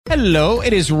Hello,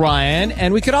 it is Ryan,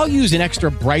 and we could all use an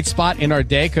extra bright spot in our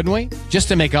day, couldn't we? Just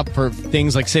to make up for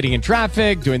things like sitting in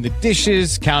traffic, doing the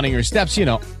dishes, counting your steps, you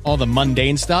know, all the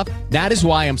mundane stuff. That is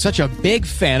why I'm such a big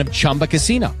fan of Chumba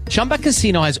Casino. Chumba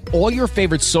Casino has all your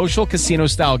favorite social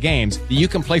casino-style games that you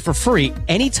can play for free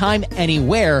anytime,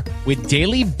 anywhere with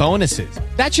daily bonuses.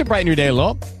 That should brighten your day a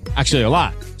little. Actually, a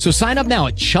lot. So sign up now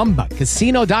at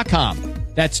ChumbaCasino.com.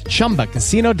 That's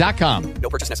ChumbaCasino.com. No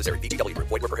purchase necessary. VGW Group.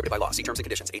 Void where prohibited by law. See terms and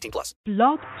conditions. 18 plus.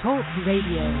 Blog Talk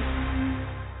Radio.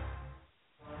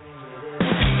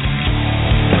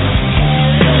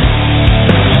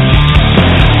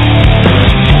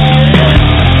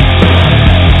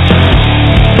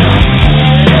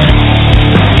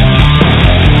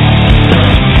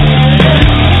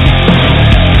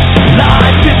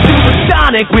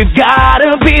 We've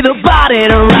gotta be the body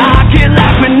to rock it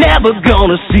like we're never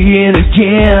gonna see it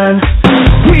again.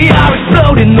 We are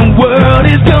exploding, the world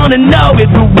is gonna know it.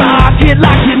 We'll rock it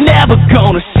like you're never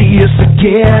gonna see us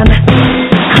again.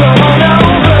 Come on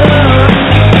over.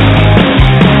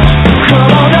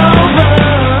 Come on over.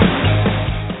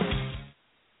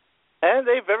 And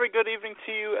a very good evening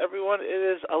to you, everyone.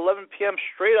 It is 11 p.m.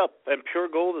 straight up, and Pure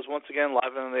Gold is once again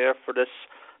live in the air for this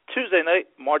Tuesday night,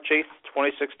 March 8th,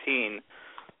 2016.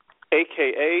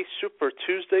 a.k.a. Super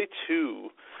Tuesday 2.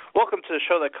 Welcome to the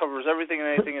show that covers everything and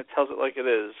anything and tells it like it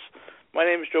is. My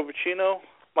name is Joe Bacino.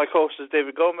 My co-host is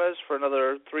David Gomez for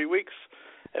another 3 weeks,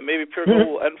 and maybe Pure Gold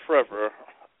will end forever.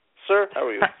 Sir, how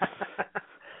are you?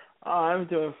 I'm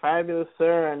doing fabulous,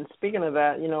 sir. And speaking of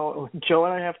that, you know, Joe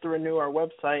and I have to renew our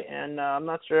website, and I'm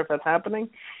not sure if that's happening.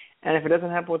 And if it doesn't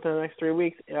happen within the next 3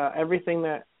 weeks, everything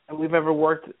that we've ever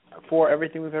worked for,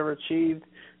 everything we've ever achieved,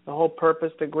 the whole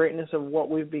purpose, the greatness of what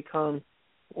we've become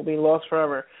will be lost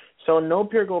forever. So no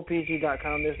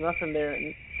puregoldpg.com, there's nothing there.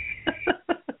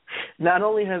 Not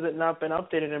only has it not been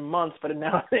updated in months, but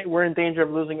now we're in danger of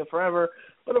losing it forever.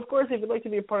 But, of course, if you'd like to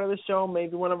be a part of the show,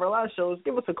 maybe one of our last shows,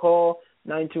 give us a call,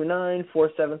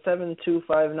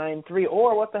 929-477-2593,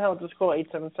 or what the hell, just call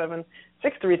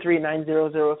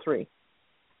 877-633-9003.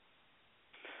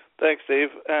 Thanks, Dave.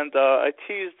 And I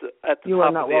teased at the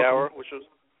top of the hour, which was...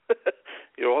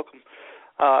 You're welcome.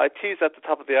 I teased at the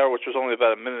top of the hour, which was only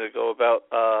about a minute ago, about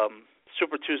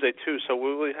Super Tuesday 2. So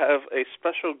we will have a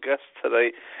special guest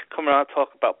today coming on to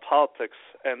talk about politics.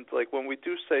 And like when we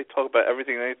do say talk about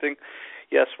everything and anything,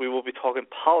 yes, we will be talking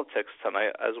politics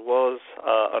tonight, as well as,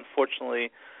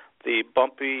 unfortunately, the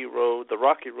bumpy road, the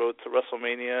rocky road to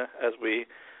WrestleMania, as we,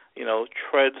 you know,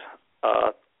 tread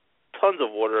tons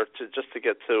of water just to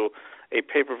get to a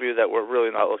pay-per-view that we're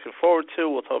really not looking forward to.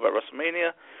 We'll talk about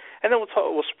WrestleMania. And then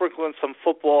we'll sprinkle in some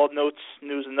football notes,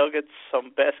 news and nuggets,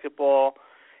 some basketball,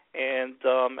 and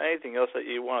anything else that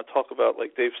you want to talk about.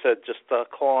 Like Dave said, just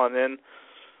call on in.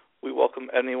 We welcome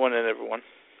anyone and everyone.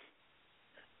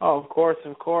 Oh, of course,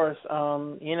 of course.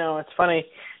 You know, it's funny.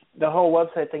 The whole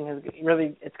website thing has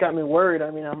really, it's got me worried. I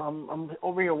mean, I'm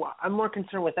over here. I'm more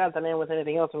concerned with that than I am with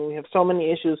anything else. I mean, we have so many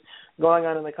issues going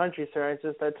on in the country, sir. I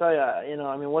tell you, you know,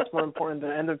 I mean, what's more important,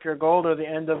 the end of Pure Gold or the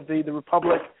end of the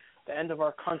Republic? The end of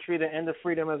our country, the end of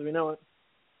freedom as we know it?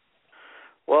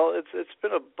 Well, it's been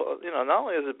not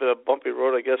only has it been a bumpy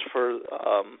road, I guess, for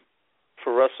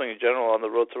wrestling in general on the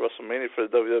road to WrestleMania for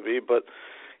the WWE, but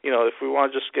you know, if we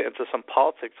want to just get into some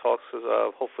politics talks, because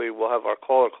hopefully we'll have our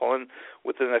caller call in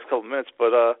within the next couple of minutes.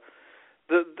 But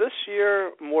this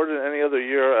year, more than any other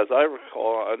year, as I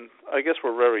recall, and I guess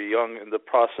we're very young in the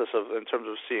process in terms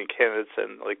of seeing candidates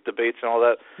and like debates and all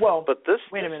that. Well, but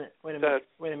wait a minute.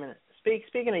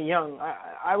 Speaking of young,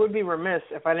 I would be remiss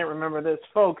if I didn't remember this.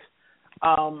 Folks,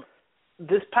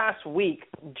 this past week,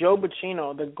 Joe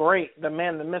Bacino, the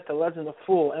man, the myth, the legend, the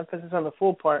fool, emphasis on the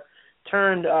fool part,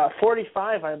 turned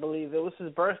 45, I believe. It was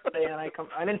his birthday, and I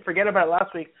didn't forget about it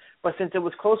last week, but since it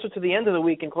was closer to the end of the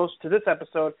week and closer to this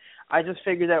episode, I just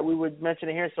figured that we would mention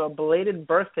it here. So a belated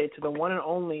birthday to the one and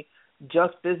only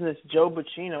Just Business Joe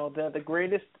Bacino, the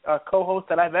greatest co-host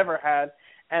that I've ever had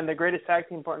and the greatest tag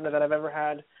team partner that I've ever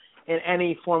had in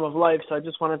any form of life. So I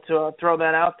just wanted to throw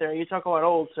that out there. You talk about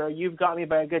old, sir. You've got me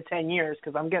by a good 10 years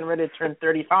because I'm getting ready to turn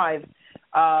 35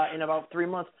 in about 3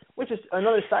 months, which is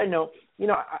another side note. You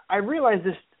know, I realize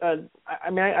this. I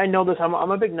know this. I'm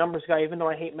a big numbers guy, even though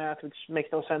I hate math, which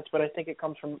makes no sense, but I think it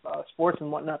comes from sports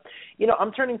and whatnot. You know,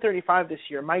 I'm turning 35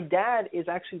 this year. My dad is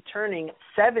actually turning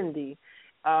 70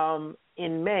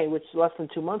 in May, which is less than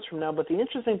 2 months from now. But the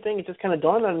interesting thing, it just kind of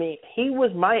dawned on me, he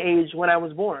was my age when I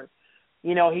was born.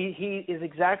 You know, he is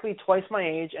exactly twice my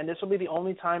age, and this will be the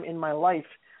only time in my life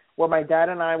where my dad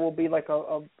and I will be like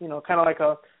a kind of like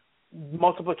a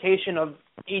multiplication of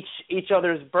each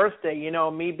other's birthday. You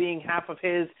know, me being half of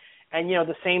his and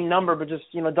the same number, but just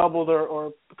doubled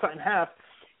or cut in half.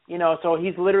 So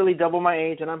he's literally double my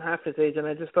age, and I'm half his age, and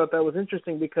I just thought that was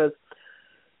interesting because,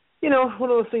 one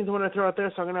of those things I want to throw out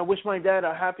there. So I'm going to wish my dad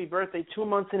a happy birthday 2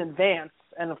 months in advance,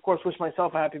 and of course wish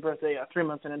myself a happy birthday 3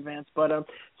 months in advance. But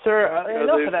sir,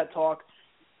 enough of that talk.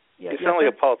 Yeah, you sound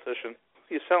like a politician.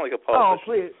 You sound like a politician. Oh,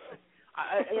 please.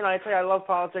 I tell you, I love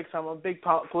politics. I'm a big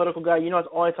political guy. It's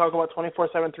all I talk about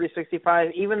 24/7,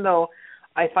 365. Even though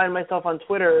I find myself on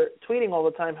Twitter tweeting all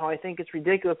the time how I think it's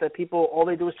ridiculous that people, all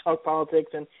they do is talk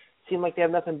politics and seem like they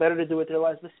have nothing better to do with their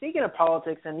lives. But speaking of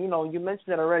politics, and, you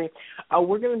mentioned it already,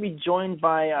 we're going to be joined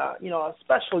by, a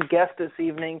special guest this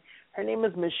evening. Her name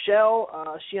is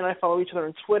Michelle. She and I follow each other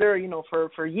on Twitter,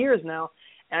 for years now.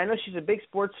 And I know she's a big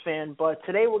sports fan, but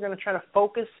today we're going to try to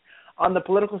focus on the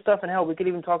political stuff, and hell, we could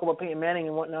even talk about Peyton Manning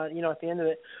and whatnot, at the end of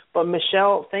it. But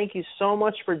Michelle, thank you so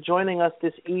much for joining us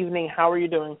this evening. How are you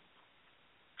doing?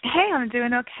 Hey, I'm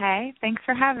doing okay. Thanks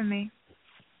for having me.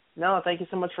 No, thank you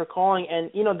so much for calling.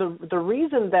 And, the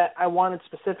reason that I wanted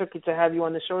specifically to have you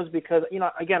on the show is because,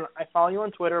 again, I follow you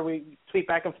on Twitter. We tweet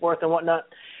back and forth and whatnot.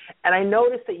 And I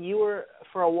noticed that you were,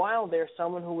 for a while there,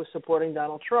 someone who was supporting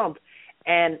Donald Trump.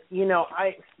 And,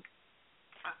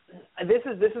 this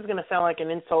is going to sound like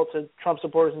an insult to Trump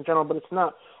supporters in general, but it's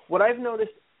not. What I've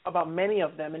noticed about many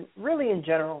of them, and really in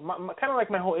general, kind of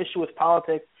like my whole issue with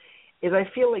politics, is I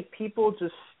feel like people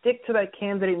just stick to that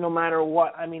candidate no matter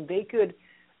what. I mean, they could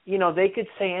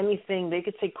say anything. They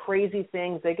could say crazy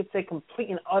things. They could say complete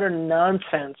and utter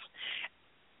nonsense,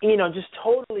 just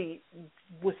totally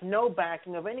with no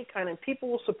backing of any kind. And people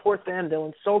will support them. They'll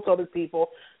insult other people.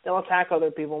 They'll attack other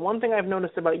people. One thing I've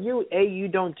noticed about you, you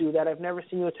don't do that. I've never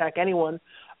seen you attack anyone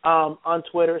on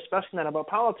Twitter, especially not about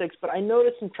politics. But I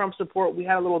noticed in Trump support, we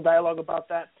had a little dialogue about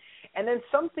that. And then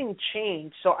something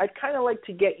changed. So I'd kind of like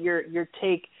to get your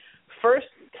take first,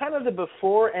 kind of the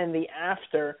before and the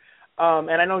after.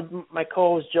 And I know my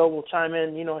co-host Joe will chime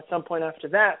in, at some point after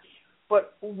that.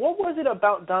 But what was it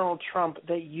about Donald Trump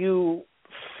that you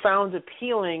found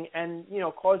appealing and,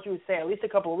 caused you to say, at least a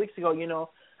couple of weeks ago,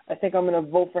 I think I'm going to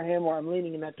vote for him or I'm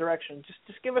leaning in that direction?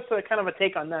 Just give us a kind of a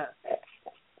take on that.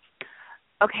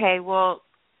 Okay, well,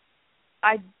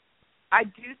 I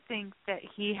do think that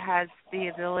he has the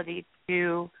ability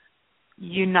to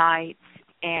unite,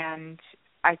 and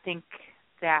I think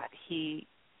that he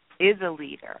is a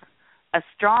leader, a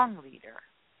strong leader,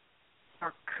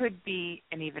 or could be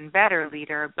an even better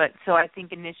leader. But so I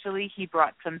think initially he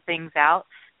brought some things out.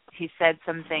 He said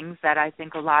some things that I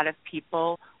think a lot of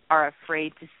people are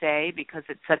afraid to say because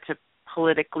it's such a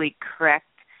politically correct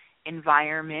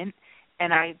environment.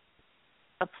 And I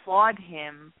applaud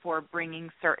him for bringing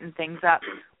certain things up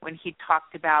when he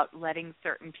talked about letting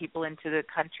certain people into the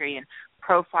country and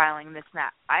profiling this and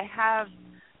that. I have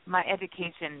my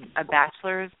education, a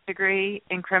bachelor's degree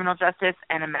in criminal justice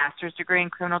and a master's degree in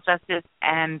criminal justice,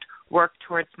 and work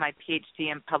towards my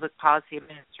PhD in public policy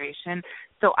administration.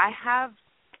 So I have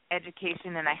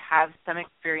education and I have some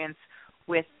experience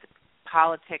with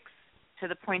politics to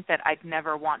the point that I'd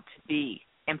never want to be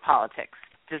in politics.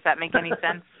 Does that make any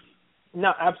sense?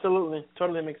 No, absolutely.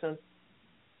 Totally makes sense.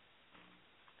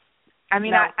 I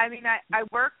mean, no. I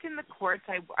worked in the courts.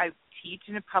 I teach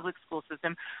in a public school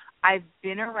system. I've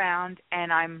been around,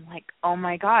 and I'm like, oh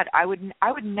my God, I would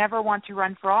never want to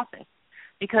run for office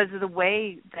because of the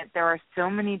way that there are so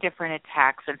many different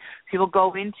attacks, and people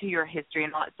go into your history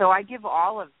and all. So I give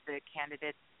all of the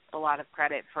candidates a lot of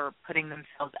credit for putting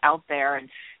themselves out there and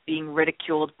being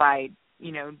ridiculed by,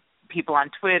 people on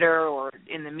Twitter or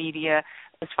in the media.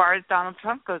 As far as Donald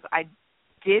Trump goes, I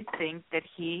did think that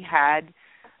he had,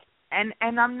 and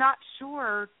I'm not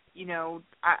sure,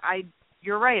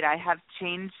 you're right, I have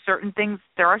changed certain things.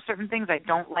 There are certain things I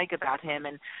don't like about him,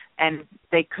 and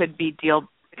they could be deal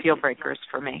breakers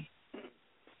for me.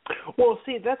 Well,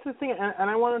 see, that's the thing, and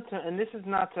I wanted to, and this is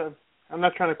not to, I'm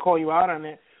not trying to call you out on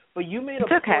it, but you made a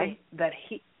point that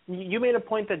you made a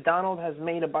point that Donald has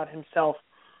made about himself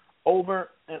over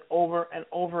and over and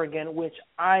over again, which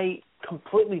I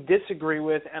completely disagree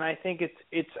with, and I think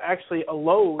it's actually a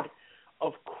load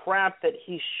of crap that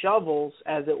he shovels,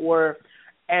 as it were.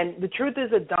 And the truth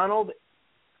is that Donald,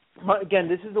 again,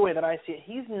 this is the way that I see it,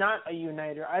 he's not a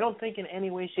uniter. I don't think in any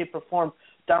way, shape, or form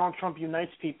Donald Trump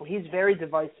unites people. He's very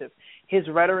divisive. His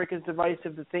rhetoric is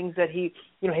divisive. The things that he,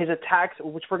 his attacks,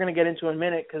 which we're going to get into in a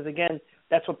minute, because again,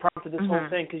 that's what prompted this whole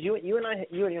thing. Because you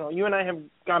and I have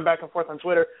gone back and forth on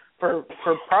Twitter for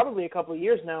probably a couple of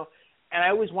years now, and I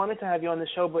always wanted to have you on the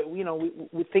show, but we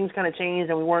things kind of changed,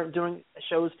 and we weren't doing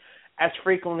shows as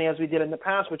frequently as we did in the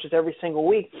past, which is every single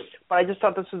week. But I just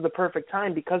thought this was the perfect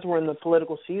time because we're in the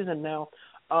political season now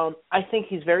I think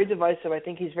he's very divisive. I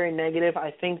think he's very negative.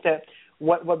 I think that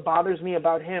what bothers me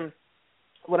about him,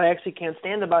 what I actually can't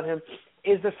stand about him,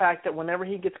 is the fact that whenever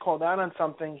he gets called out on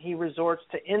something, he resorts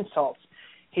to insults.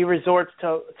 He resorts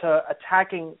to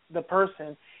attacking the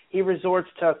person. He resorts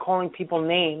to calling people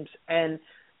names. And,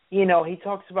 he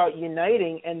talks about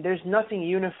uniting, and there's nothing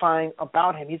unifying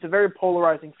about him. He's a very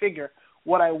polarizing figure.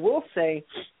 What I will say,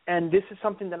 and this is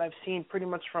something that I've seen pretty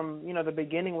much from, the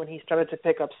beginning when he started to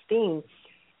pick up steam,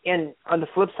 and on the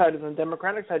flip side, on the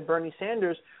Democratic side, Bernie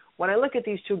Sanders, when I look at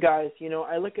these two guys,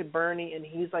 I look at Bernie, and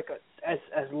he's like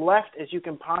as left as you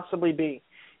can possibly be,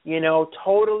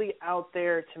 totally out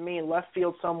there to me in left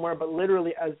field somewhere, but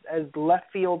literally as left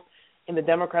field in the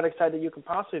Democratic side that you can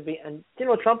possibly be. And,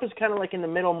 Trump is kind of like in the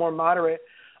middle, more moderate,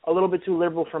 a little bit too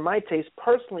liberal for my taste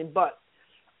personally. But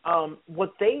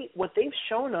what they've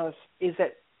shown us is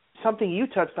that something you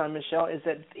touched on, Michelle, is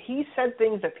that he said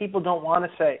things that people don't want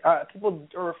to say, people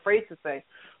are afraid to say.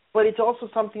 But it's also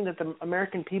something that the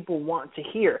American people want to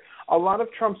hear. A lot of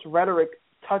Trump's rhetoric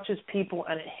touches people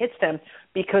and it hits them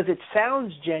because it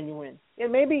sounds genuine.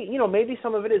 And maybe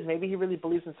some of it is. Maybe he really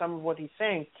believes in some of what he's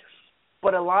saying.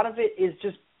 But a lot of it is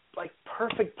just like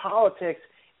perfect politics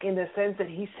in the sense that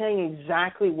he's saying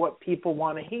exactly what people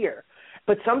want to hear.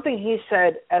 But something he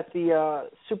said at the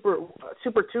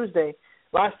Super Tuesday,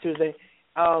 last Tuesday,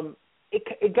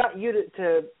 it got you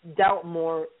to doubt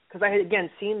more, because I had, again,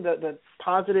 seen the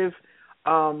positive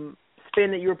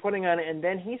spin that you were putting on it, and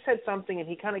then he said something, and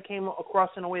he kind of came across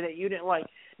in a way that you didn't like.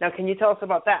 Now, can you tell us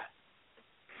about that?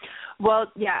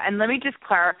 Well, yeah, and let me just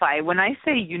clarify. When I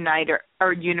say uniter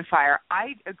or unifier, I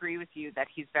agree with you that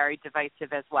he's very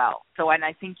divisive as well. So, and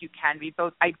I think you can be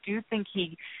both. I do think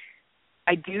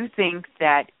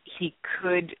that he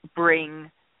could bring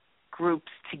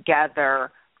groups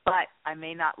together, but I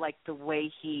may not like the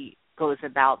way he goes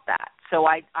about that. So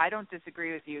I don't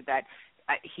disagree with you that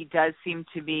he does seem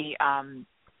to be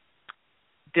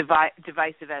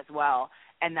divisive as well.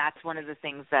 And that's one of the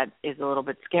things that is a little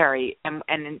bit scary. And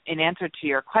in answer to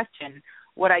your question,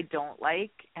 what I don't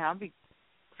like, and I'll be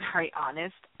very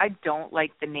honest, I don't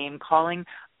like the name calling.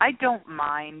 I don't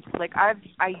mind. Like I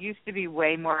used to be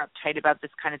way more uptight about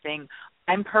this kind of thing.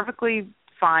 I'm perfectly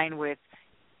fine with,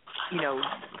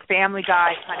 Family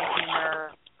Guy kind of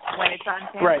humor when it's on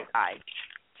Family Guy.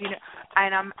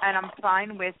 And I'm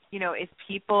fine with, if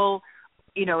people,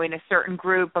 in a certain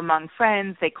group among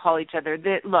friends, they call each other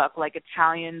look like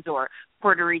Italians or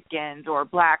Puerto Ricans or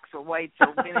blacks or whites or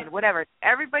women, whatever.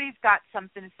 Everybody's got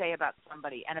something to say about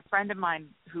somebody. And a friend of mine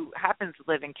who happens to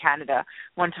live in Canada,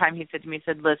 one time he said to me,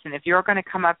 listen, if you're going to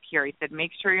come up here, he said,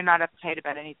 make sure you're not uptight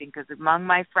about anything, because among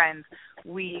my friends,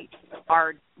 we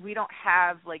don't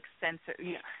have like censor.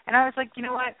 And I was like, you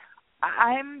know what?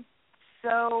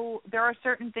 There are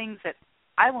certain things that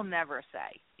I will never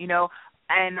say,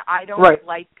 and I don't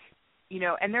like,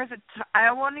 and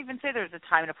I won't even say there's a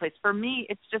time and a place. For me,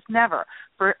 it's just never.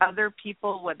 For other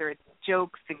people, whether it's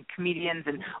jokes and comedians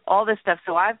and all this stuff.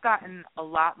 So I've gotten a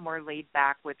lot more laid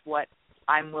back with what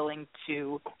I'm willing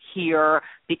to hear,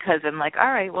 because I'm like,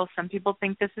 all right, well, some people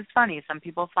think this is funny. Some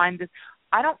people find this.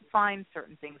 I don't find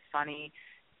certain things funny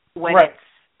when it's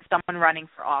someone running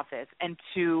for office, and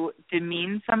to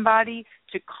demean somebody,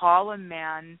 to call a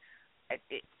man,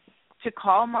 to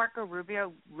call Marco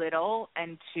Rubio little,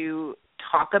 and to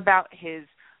talk about his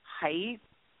height.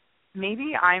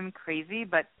 Maybe I'm crazy,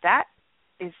 but that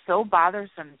is so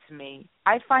bothersome to me.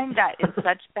 I find that in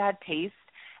such bad taste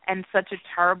and such a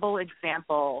terrible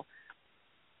example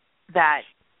that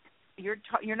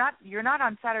you're not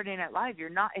on Saturday Night Live.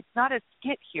 It's not a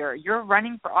skit here. You're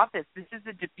running for office. This is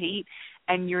a debate,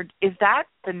 and is that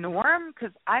the norm?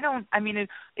 Because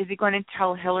is he going to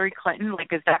tell Hillary Clinton,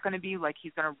 like, is that going to be like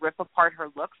he's going to rip apart her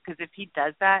looks? Because if he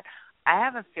does that, I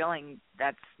have a feeling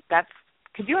that's.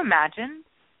 Could you imagine?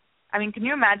 Can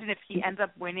you imagine if he ends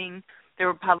up winning the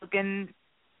Republican?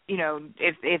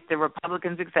 If the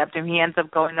Republicans accept him, he ends up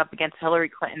going up against Hillary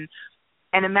Clinton.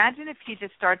 And imagine if he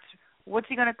just starts. What's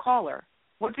he going to call her?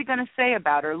 What's he going to say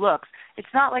about her looks? It's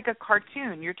not like a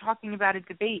cartoon. You're talking about a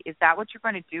debate. Is that what you're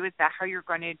going to do? Is that how you're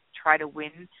going to try to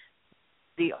win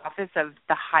the office of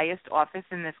the highest office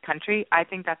in this country? I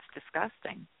think that's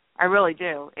disgusting. I really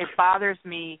do. It bothers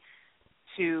me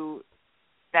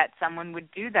that someone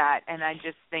would do that, and I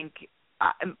just think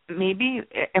maybe,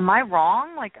 am I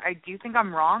wrong? Like, do you think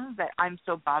I'm wrong that I'm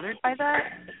so bothered by that?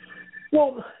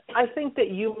 Well, I think that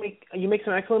you make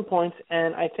some excellent points,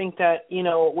 and I think that,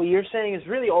 what you're saying is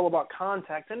really all about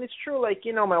contact. And it's true, like,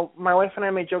 my wife and I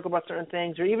may joke about certain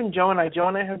things, or even Joe and I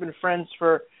have been friends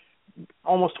for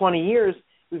almost 20 years.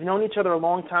 We've known each other a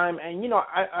long time, and,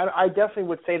 I definitely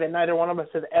would say that neither one of us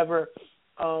has ever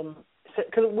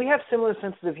because we have similar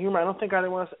senses of humor. I don't think either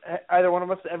one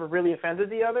of us ever really offended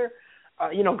the other.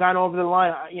 Gone over the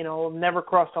line. Never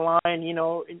crossed the line.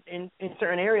 In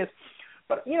certain areas.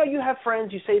 But you have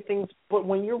friends. You say things. But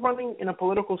when you're running in a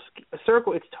political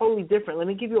circle, it's totally different. Let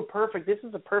me give you this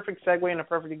is a perfect segue and a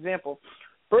perfect example.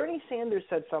 Bernie Sanders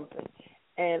said something,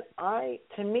 and I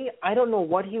don't know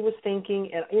what he was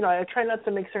thinking. And I try not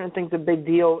to make certain things a big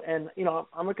deal. And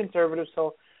I'm a conservative,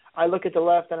 so I look at the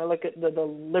left and I look at the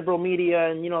liberal media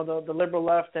and the liberal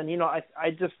left, and I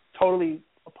just totally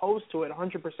opposed to it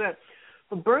 100%.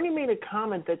 But Bernie made a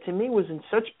comment that to me was in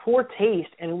such poor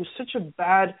taste, and it was such a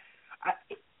bad.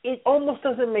 It almost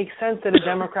doesn't make sense that a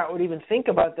Democrat would even think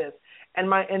about this. And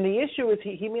the issue is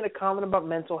he made a comment about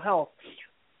mental health.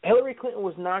 Hillary Clinton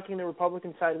was knocking the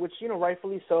Republican side, which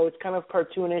rightfully so. It's kind of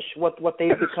cartoonish what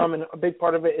they've become, and a big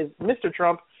part of it is Mr.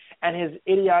 Trump and his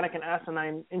idiotic and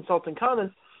asinine insulting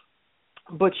comments.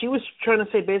 But she was trying to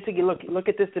say basically, look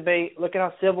at this debate, look at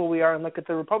how civil we are, and look at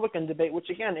the Republican debate, which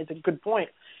again is a good point.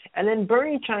 And then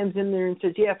Bernie chimes in there and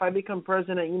says, yeah, if I become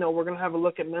president, we're going to have a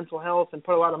look at mental health and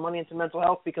put a lot of money into mental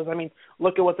health because,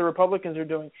 look at what the Republicans are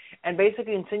doing. And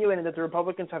basically insinuating that the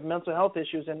Republicans have mental health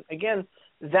issues. And again,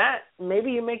 that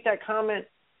maybe you make that comment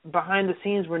behind the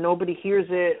scenes where nobody hears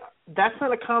it. That's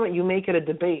not a comment you make at a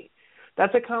debate.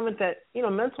 That's a comment that,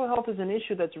 mental health is an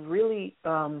issue that's really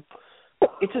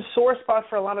it's a sore spot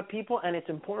for a lot of people, and it's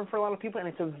important for a lot of people, and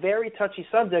it's a very touchy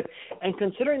subject. And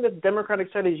considering that the Democratic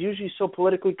side is usually so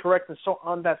politically correct and so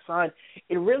on that side,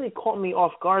 it really caught me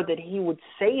off guard that he would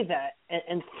say that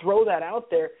and throw that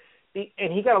out there.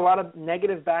 And he got a lot of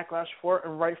negative backlash for it,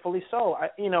 and rightfully so.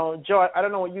 Joe, I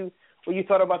don't know what you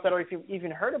thought about that, or if you even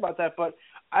heard about that, but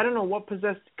I don't know what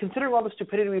possessed, considering all the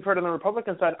stupidity we've heard on the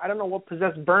Republican side, I don't know what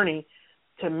possessed Bernie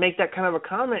to make that kind of a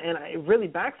comment, and it really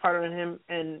backfired on him.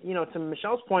 And, to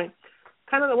Michelle's point,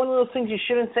 kind of one of those things you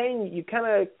shouldn't say, and you kind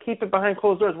of keep it behind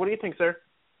closed doors. What do you think, sir?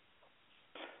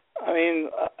 I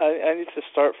need to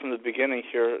start from the beginning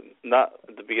here, not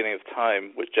the beginning of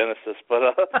time with Genesis,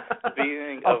 but the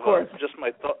beginning of just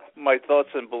my thoughts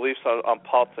and beliefs on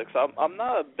politics. I'm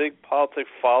not a big politics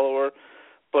follower,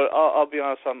 but I'll be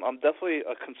honest, I'm definitely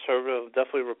a conservative,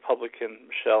 definitely Republican,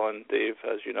 Michelle and Dave,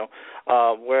 as you know,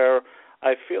 where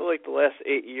I feel like the last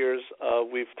 8 years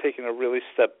we've taken a really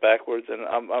step backwards, and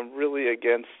I'm really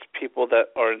against people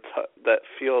that that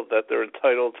feel that they're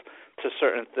entitled to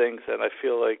certain things, and I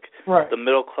feel like the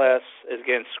middle class is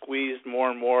getting squeezed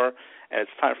more and more, and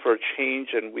it's time for a change,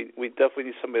 and we definitely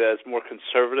need somebody that is more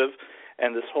conservative.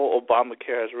 And this whole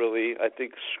Obamacare has really, I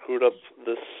think, screwed up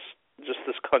this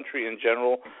country in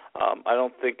general. I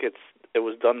don't think it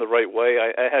was done the right way.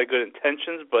 I had good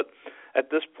intentions, but at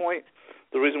this point,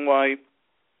 the reason why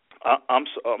I'm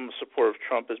a supporter of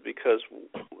Trump is because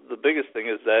the biggest thing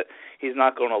is that he's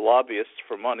not going to lobbyists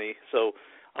for money. So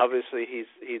obviously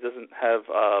he doesn't have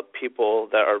people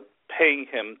that are paying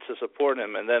him to support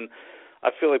him. And then I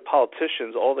feel like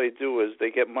politicians, all they do is they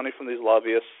get money from these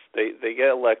lobbyists, they get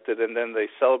elected, and then they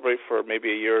celebrate for maybe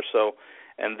a year or so,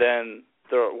 and then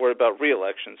they're worried about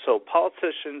re-election. So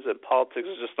politicians and politics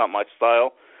is just not my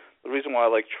style. The reason why I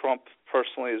like Trump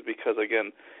personally is because,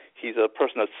 again, he's a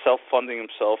person that's self-funding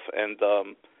himself, and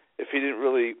if he didn't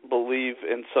really believe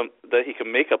in that he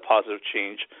can make a positive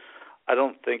change, I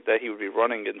don't think that he would be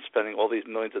running and spending all these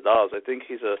millions of dollars. I think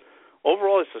he's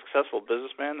overall a successful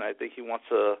businessman. I think he wants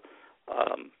to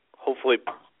hopefully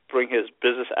bring his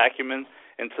business acumen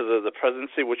into the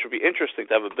presidency, which would be interesting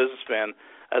to have a businessman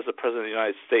as the president of the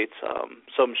United States.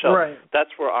 So, Michelle,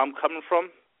 that's where I'm coming from,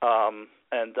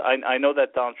 and I know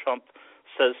that Donald Trump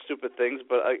says stupid things,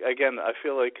 but I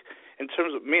feel like in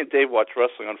terms of me and Dave watch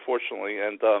wrestling, unfortunately,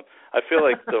 and I feel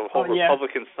like the whole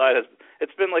Republican side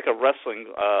it's been like a wrestling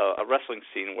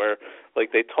scene where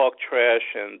like they talk trash,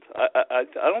 and I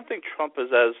don't think Trump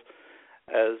is as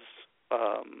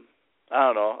I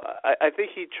don't know. I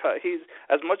think he's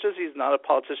as much as he's not a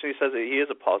politician, he says that he is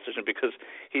a politician because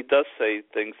he does say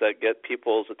things that get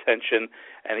people's attention,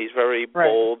 and he's very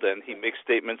bold and he makes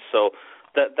statements. So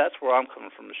that's where I'm coming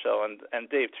from, Michelle. And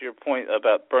Dave, to your point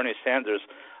about Bernie Sanders,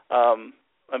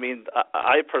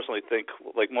 I personally think,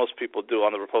 like most people do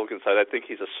on the Republican side, I think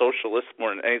he's a socialist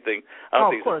more than anything. I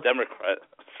don't think he's a Democrat.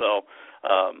 So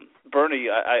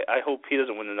Bernie, I hope he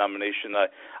doesn't win the nomination.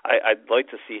 I'd like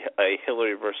to see a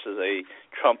Hillary versus a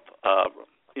Trump,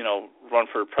 run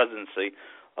for presidency.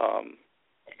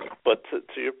 But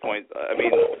to your point,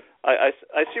 I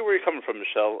see where you're coming from,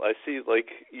 Michelle. I see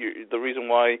the reason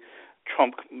why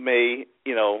Trump may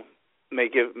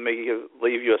leave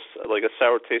you a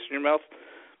sour taste in your mouth,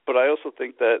 but I also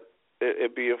think that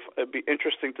it'd be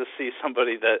interesting to see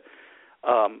somebody that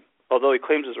although he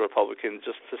claims he's a Republican,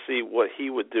 just to see what he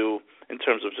would do in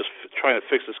terms of just trying to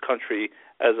fix this country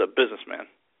as a businessman.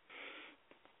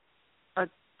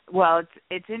 Well,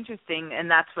 it's interesting,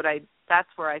 and that's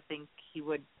where I think he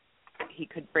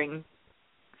could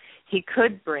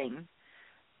bring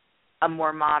a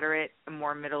more moderate, a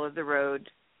more middle of the road.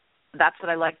 That's what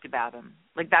I liked about him.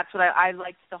 Like, that's what I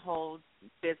liked, the whole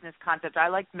business concept. I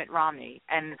liked Mitt Romney,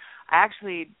 and I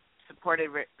actually supported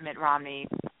Mitt Romney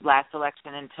last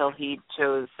election until he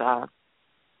chose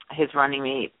his running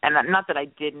mate. And not that I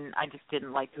just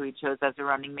didn't like who he chose as a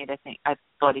running mate. I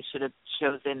thought he should have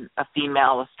chosen a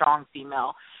strong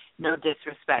female. No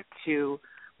disrespect to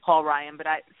Paul Ryan, but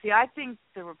I think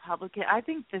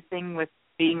the thing with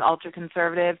being ultra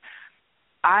conservative,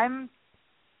 I'm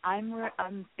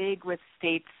big with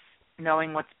states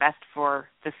knowing what's best for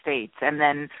the states, and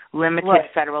then limited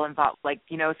federal involvement.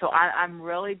 So I'm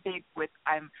really big but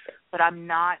I'm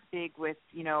not big with,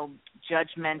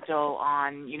 judgmental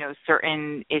on,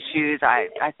 certain issues.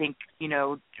 I think,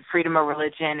 freedom of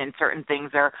religion and certain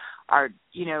things are,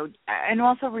 and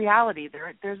also reality.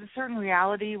 There's a certain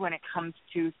reality when it comes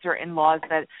to certain laws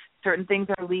that certain things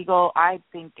are legal. I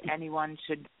think anyone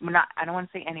should I don't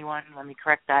want to say anyone, let me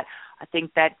correct that. I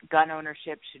think that gun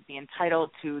ownership should be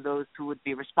entitled to those who would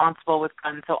be responsible with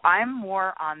guns. So I'm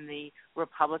more on the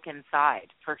Republican side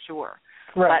for sure.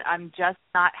 Right. But I'm just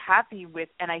not happy with,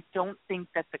 and I don't think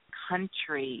that the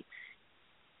country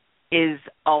is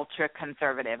ultra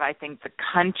conservative. I think the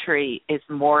country is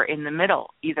more in the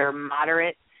middle, either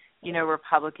moderate,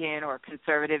 Republican or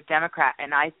conservative Democrat.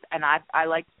 And I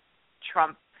like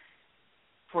Trump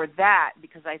for that,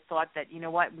 because I thought that,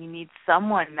 we need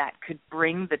someone that could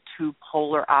bring the two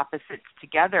polar opposites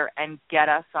together and get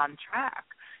us on track.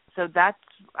 So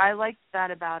I like that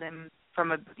about him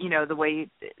from the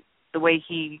way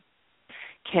he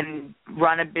can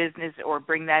run a business or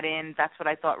bring that in. That's what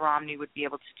I thought Romney would be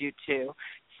able to do too.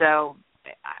 So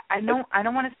I don't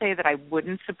want to say that I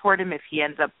wouldn't support him if he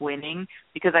ends up winning,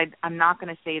 because I'm not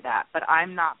going to say that, but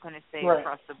I'm not going to say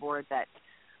across the board that,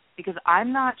 because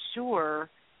I'm not sure.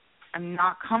 I'm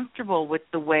not comfortable with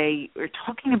the way we're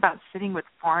talking about sitting with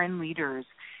foreign leaders.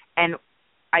 And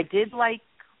I did like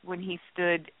when he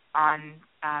stood on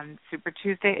Super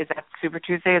Tuesday. Is that Super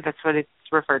Tuesday? That's what it's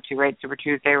referred to, right? Super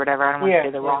Tuesday or whatever. I don't want to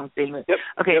say the wrong thing. Yep.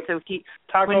 Okay, so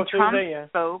when Trump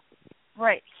spoke,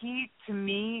 he, to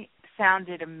me,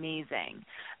 sounded amazing.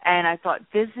 And I thought,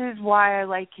 this is why I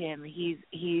like him.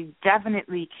 He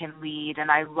definitely can lead, and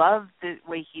I love the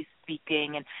way he's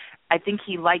speaking, and I think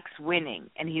he likes winning,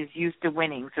 and he's used to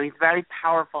winning, so he's very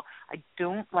powerful. I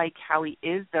don't like how he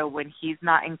is, though, when he's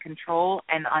not in control,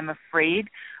 and I'm afraid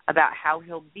about how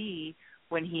he'll be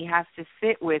when he has to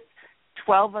sit with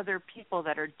 12 other people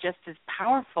that are just as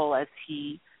powerful as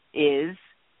he is,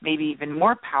 maybe even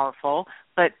more powerful.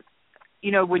 But,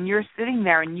 when you're sitting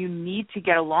there and you need to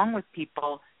get along with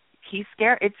people, it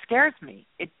scares me.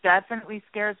 It definitely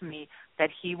scares me that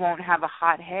he won't have a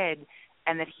hot head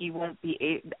and that he won't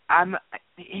be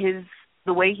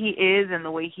the way he is and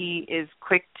the way he is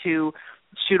quick to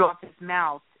shoot off his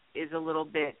mouth is a little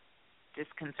bit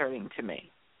disconcerting to me.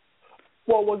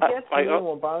 Well, what gets me and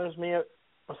what bothers me,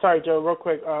 sorry, Joe, real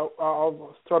quick,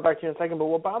 I'll throw it back to you in a second, but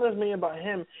what bothers me about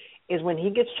him is when he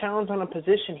gets challenged on a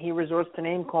position, he resorts to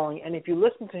name-calling. And if you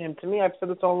listen to him, to me, I've said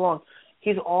this all along,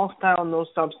 he's all style, no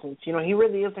substance. He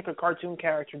really is like a cartoon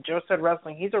character. Joe said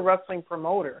wrestling. He's a wrestling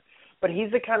promoter. But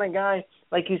he's the kind of guy,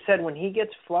 like you said, when he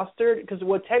gets flustered, because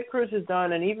what Ted Cruz has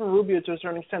done, and even Rubio to a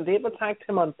certain extent, they've attacked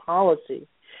him on policy.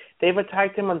 They've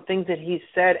attacked him on things that he's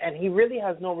said, and he really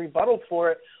has no rebuttal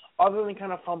for it other than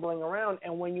kind of fumbling around.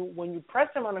 And when you press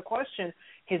him on a question,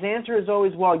 his answer is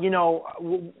always, well,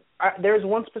 there's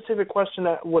one specific question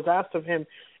that was asked of him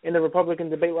in the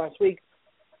Republican debate last week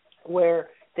where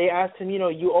they asked him,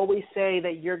 you always say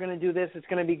that you're going to do this, it's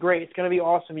going to be great, it's going to be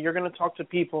awesome, you're going to talk to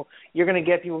people, you're going to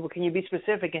get people, but can you be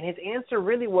specific? And his answer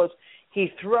really was, he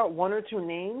threw out one or two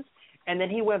names, and then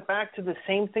he went back to the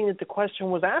same thing that the question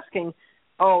was asking.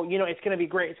 Oh, it's going to be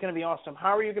great, it's going to be awesome.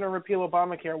 How are you going to repeal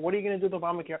Obamacare? What are you going to do with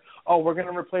Obamacare? Oh, we're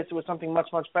going to replace it with something much,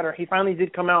 much better. He finally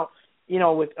did come out,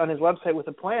 on his website with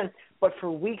a plan, but for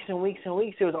weeks and weeks and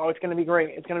weeks, it was, it's going to be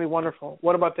great, it's going to be wonderful.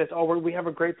 What about this? Oh, we have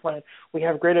a great plan, we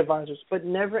have great advisors, but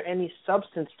never any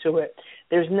substance to it.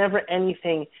 There's never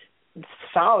anything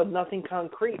solid, nothing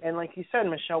concrete. And like you said,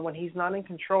 Michelle, when he's not in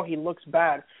control, he looks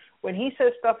bad. When he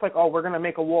says stuff like, oh, we're going to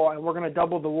make a wall, and we're going to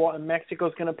double the wall, and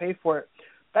Mexico's going to pay for it,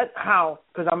 that's how,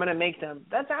 because I'm going to make them.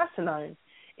 That's asinine.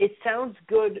 It sounds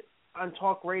good on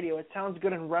talk radio, it sounds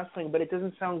good in wrestling, but it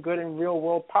doesn't sound good in real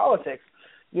world politics,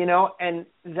 and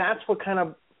that's what kind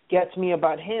of gets me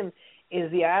about him is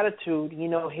the attitude.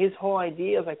 His whole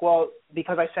idea is like, well,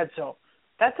 because I said so.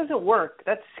 That doesn't work.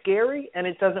 That's scary, and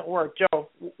it doesn't work. Joe,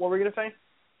 what were you going to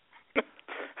say?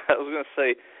 I was going to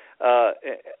say,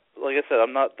 like I said,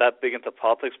 I'm not that big into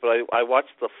politics, but I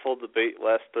watched the full debate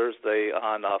last Thursday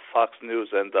on Fox News,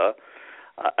 and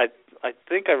I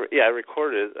think I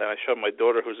recorded it, and I showed my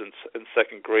daughter who's in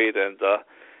second grade, and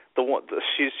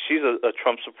she's a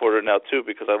Trump supporter now too,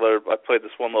 because I played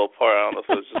this one little part. I don't know if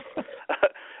it was just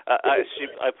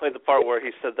I played the part where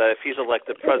he said that if he's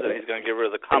elected president, he's going to get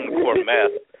rid of the Common Core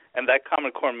math, and that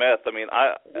Common Core math. I mean,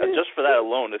 just for that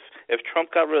alone, if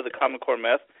Trump got rid of the Common Core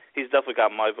math, he's definitely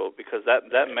got my vote, because that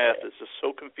math is just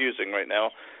so confusing right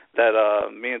now that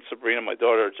me and Sabrina, my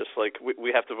daughter, are just like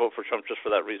we have to vote for Trump just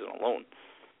for that reason alone.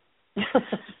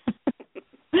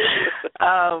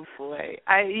 Oh boy,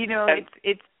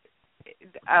 it's.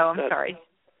 Oh, I'm sorry.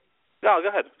 No, go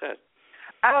ahead.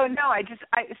 Oh no, I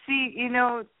see.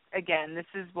 Again, this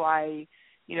is why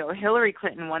Hillary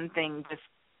Clinton. One thing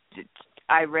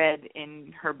I read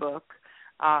in her book,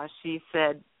 she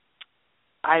said,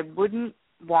 I wouldn't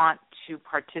want to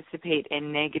participate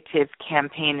in negative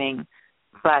campaigning,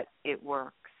 but it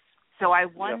works. So I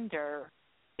wonder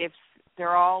if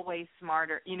they're all way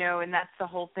smarter, and that's the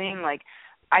whole thing. Like,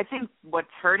 I think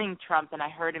what's hurting Trump, and I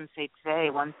heard him say today,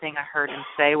 one thing I heard him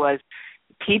say was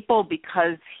people,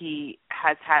 because he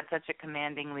has had such a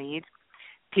commanding lead,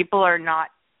 people are not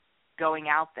going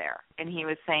out there. And he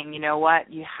was saying, you know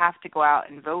what, you have to go out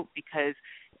and vote because,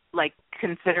 like,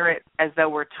 consider it as though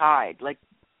we're tied. Like,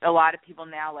 a lot of people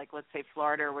now, like, let's say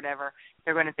Florida or whatever,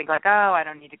 they're going to think, like, oh, I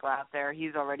don't need to go out there.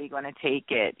 He's already going to take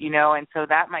it, and so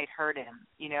that might hurt him,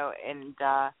 and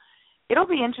it'll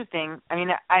be interesting. I mean,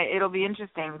 it'll be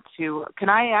interesting to – can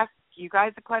I ask you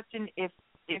guys a question? If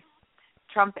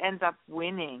Trump ends up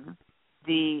winning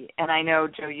and I know,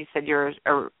 Joe, you said you're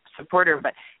a supporter,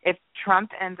 but if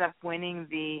Trump ends up winning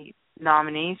the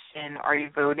nomination, are you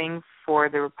voting for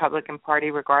the Republican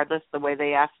Party regardless, the way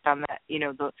they asked on that,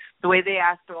 the way they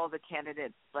asked all the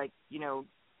candidates, like,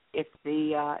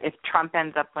 if Trump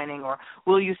ends up winning, or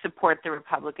will you support the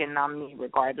Republican nominee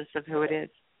regardless of who it is?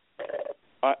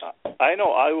 I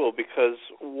know I will, because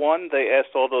one, they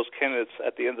asked all those candidates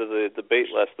at the end of the debate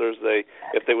last Thursday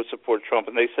if they would support Trump,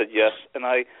 and they said yes. And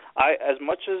I as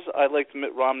much as I liked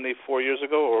Mitt Romney 4 years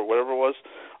ago or whatever it was,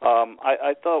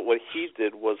 I thought what he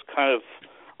did was kind of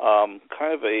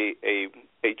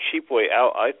a cheap way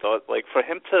out. I thought, like, for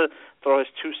him to throw his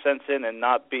 2 cents in and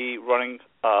not be running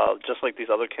just like these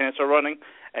other candidates are running,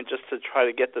 and just to try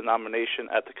to get the nomination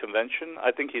at the convention,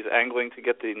 I think he's angling to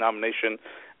get the nomination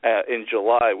in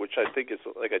July, which I think is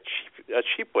like a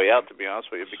cheap way out, to be honest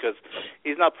with you, because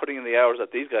he's not putting in the hours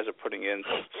that these guys are putting in.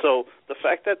 So the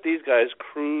fact that these guys,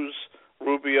 Cruz,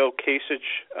 Rubio,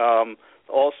 Kasich,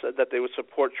 all said that they would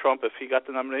support Trump if he got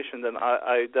the nomination, then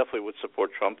I definitely would support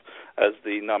Trump as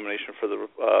the nomination for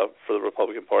the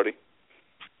Republican Party.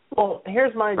 Well,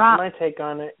 here's my take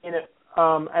on it.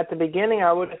 At the beginning,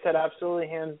 I would have said absolutely,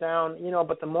 hands down,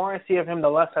 but the more I see of him, the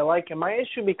less I like him. My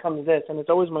issue becomes this, and it's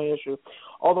always my issue.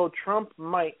 Although Trump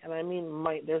might, and I mean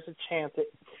might, there's a chance that,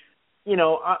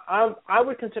 I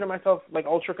would consider myself like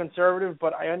ultra-conservative,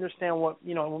 but I understand what,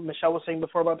 Michelle was saying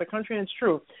before about the country, and it's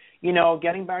true.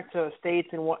 Getting back to states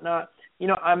and whatnot,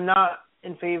 I'm not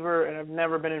in favor, and I've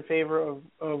never been in favor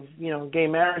of gay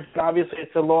marriage, but obviously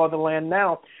it's the law of the land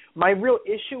now. My real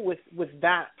issue with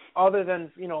that, other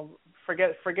than,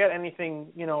 forget anything,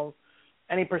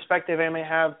 any perspective I may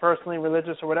have personally,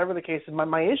 religious, or whatever the case is.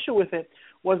 My issue with it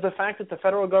was the fact that the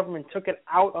federal government took it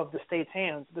out of the states'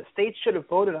 hands. The states should have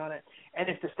voted on it. And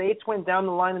if the states went down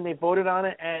the line and they voted on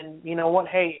it, and you know what,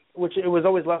 hey, which it was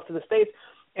always left to the states,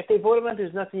 if they voted on it,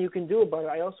 there's nothing you can do about it.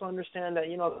 I also understand that,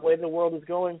 the way the world is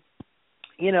going,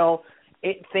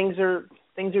 things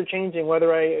are changing,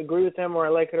 whether I agree with them or I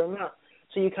like it or not.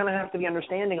 So you kind of have to be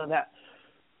understanding of that.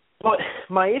 But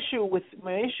my issue with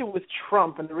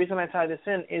Trump, and the reason I tie this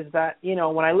in, is that,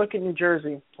 when I look at New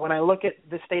Jersey, when I look at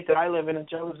the state that I live in and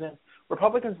Joe's in,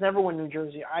 Republicans never win New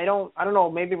Jersey. I don't know,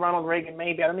 maybe Ronald Reagan,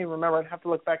 maybe, I don't even remember. I'd have to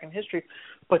look back in history.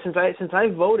 But since I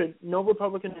voted, no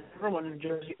Republican has ever won New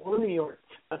Jersey or New York.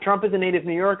 Now, Trump is a native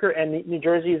New Yorker, and New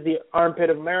Jersey is the armpit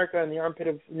of America and the armpit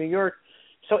of New York.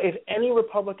 So if any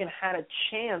Republican had a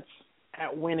chance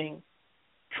at winning,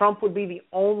 Trump would be the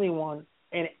only one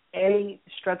in any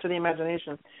stretch of the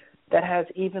imagination that has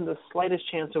even the slightest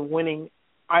chance of winning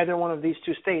either one of these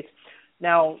two states.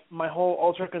 Now, my whole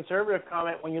ultra-conservative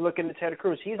comment, when you look into Ted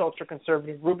Cruz, he's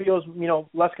ultra-conservative. Rubio's,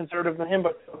 less conservative than him,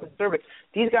 but conservative.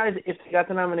 These guys, if they got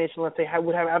the nomination, let's say,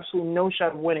 would have absolutely no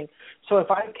shot of winning. So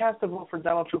if I cast a vote for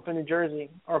Donald Trump in New Jersey,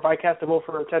 or if I cast a vote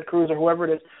for Ted Cruz or whoever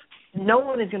it is, no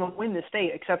one is going to win the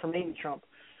state except for maybe Trump.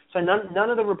 So none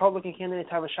of the Republican candidates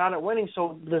have a shot at winning,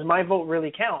 so does my vote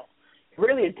really count?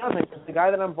 Really, it doesn't, because the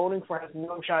guy that I'm voting for has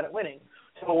no shot at winning.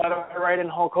 So whether I write in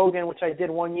Hulk Hogan, which I did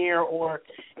one year, or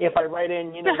if I write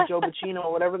in, Joe Buccino,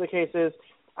 or whatever the case is,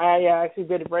 I actually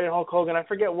did write in Hulk Hogan. I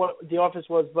forget what the office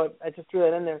was, but I just threw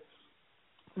that in there.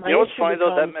 You know what's funny,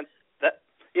 though?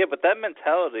 But that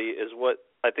mentality is what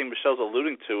I think Michelle's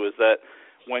alluding to, is that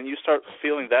when you start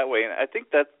feeling that way, and I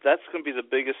think that's going to be the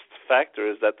biggest factor,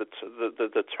 is that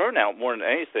the turnout, more than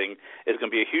anything, is going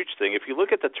to be a huge thing. If you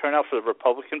look at the turnout for the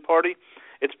Republican Party,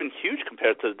 it's been huge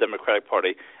compared to the Democratic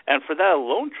Party. And for that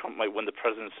alone, Trump might win the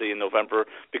presidency in November,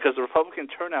 because the Republican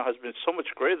turnout has been so much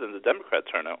greater than the Democrat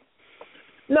turnout.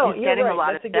 No, he's getting a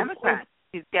lot of Democrats.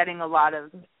 He's getting a lot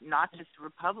of not just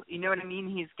Republicans. You know what I mean?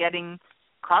 He's getting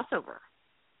crossover.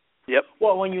 Yep.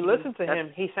 Well, when you listen to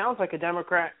him, he sounds like a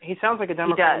Democrat. He sounds like a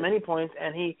Democrat at many points,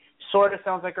 and he sort of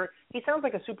sounds like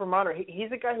a super moderate.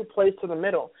 He's a guy who plays to the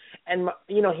middle, and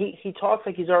he talks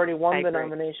like he's already won the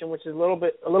nomination, which is a little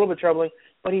bit troubling.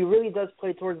 But he really does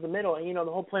play towards the middle, and the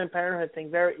whole Planned Parenthood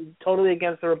thing, totally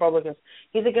against the Republicans.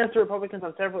 He's against the Republicans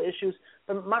on several issues.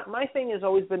 But my thing has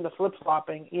always been the flip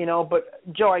flopping,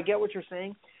 But Joe, I get what you're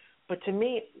saying. But to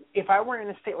me, if I were in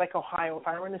a state like Ohio, if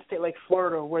I were in a state like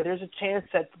Florida, where there's a chance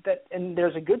that and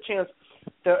there's a good chance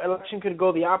the election could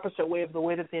go the opposite way of the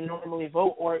way that they normally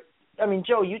vote,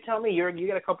 Joe, you tell me, you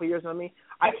got a couple of years on me.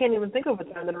 I can't even think of a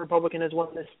time that a Republican has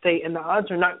won this state, and the odds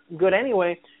are not good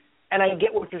anyway. And I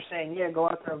get what you're saying. Yeah, go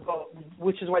out there and vote,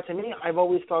 which is why, to me, I've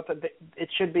always thought that it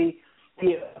should be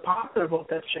the popular vote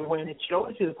that should win. It should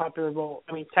always be the popular vote.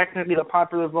 Technically, the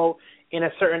popular vote in a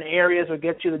certain areas will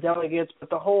get you the delegates, but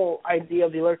the whole idea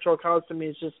of the Electoral College to me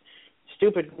is just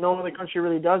stupid. No other country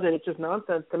really does it. It's just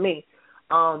nonsense to me.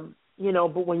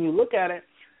 But when you look at it,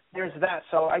 there's that.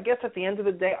 So I guess at the end of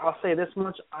the day, I'll say this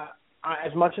much.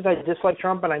 As much as I dislike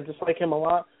Trump and I dislike him a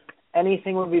lot,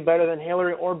 anything would be better than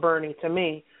Hillary or Bernie to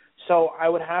me. So I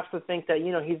would have to think that,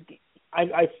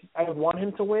 I would want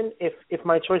him to win if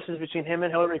my choice is between him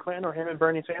and Hillary Clinton or him and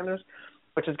Bernie Sanders,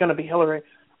 which is going to be Hillary.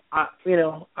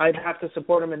 I'd have to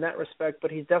support him in that respect,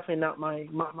 but he's definitely not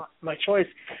my choice.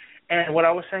 And what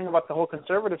I was saying about the whole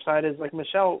conservative side is, like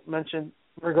Michelle mentioned,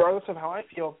 regardless of how I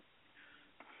feel,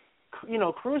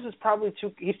 Cruz is probably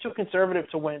he's too conservative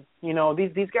to win.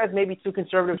 These guys may be too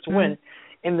conservative to win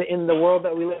in the world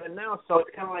that we live in now. So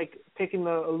it's kind of like picking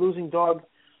a losing dog,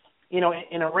 in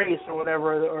a race or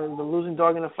whatever, or the losing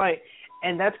dog in a fight.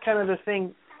 And that's kind of the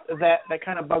thing that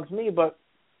kind of bugs me. But,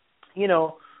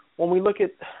 when we look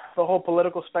at the whole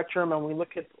political spectrum and we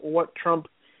look at what Trump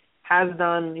has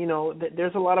done,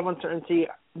 there's a lot of uncertainty.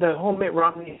 The whole Mitt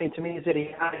Romney thing to me is that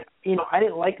I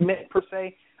didn't like Mitt per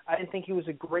se. I didn't think he was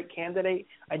a great candidate.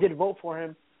 I did vote for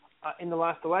him in the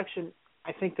last election.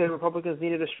 I think the Republicans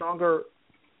needed a stronger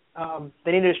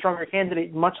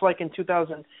candidate, much like in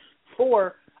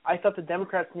 2004. I thought the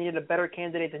Democrats needed a better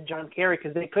candidate than John Kerry,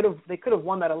 because they could have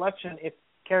won that election if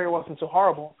Kerry wasn't so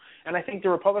horrible. And I think the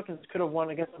Republicans could have won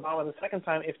against Obama the second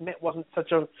time if Mitt wasn't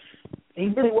he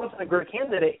really wasn't a great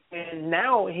candidate. And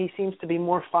now he seems to be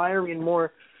more fiery and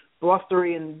more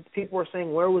blustery, and people are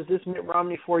saying, where was this Mitt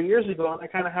Romney 4 years ago? And I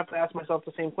kind of have to ask myself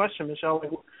the same question, Michelle.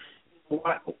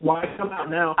 Why come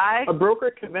out now? A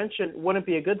broker convention wouldn't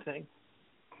be a good thing.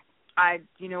 I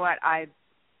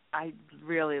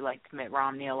really liked Mitt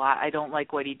Romney a lot. I don't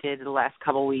like what he did the last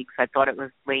couple of weeks. I thought it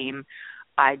was lame.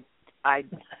 I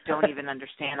don't even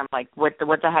understand. I'm like, what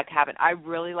the heck happened? I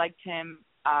really liked him.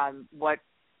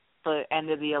 The end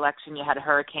of the election, you had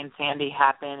Hurricane Sandy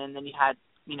happen, and then you had,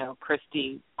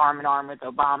 Christie arm in arm with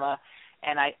Obama.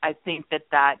 And I think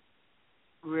that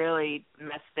really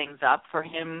messed things up for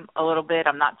him a little bit.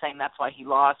 I'm not saying that's why he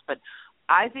lost, but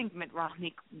I think Mitt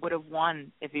Romney would have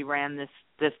won if he ran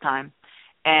this time.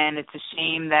 And it's a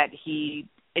shame that he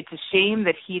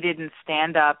didn't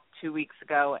stand up 2 weeks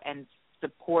ago and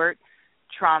support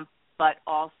Trump, but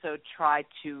also try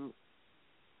to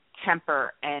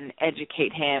temper and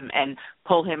educate him and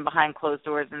pull him behind closed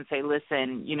doors and say,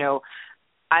 listen,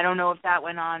 I don't know if that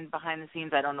went on behind the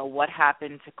scenes. I don't know what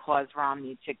happened to cause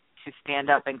Romney to stand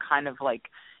up and kind of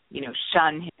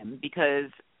shun him,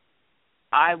 because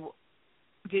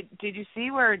did you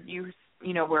see where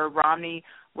where Romney,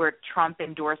 where Trump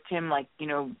endorsed him,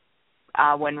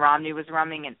 when Romney was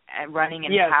running and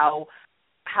yes.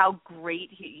 How great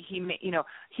he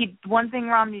one thing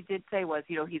Romney did say was,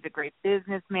 he's a great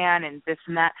businessman and this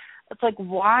and that. It's like,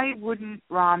 why wouldn't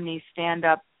Romney stand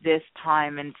up this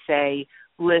time and say,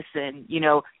 listen, you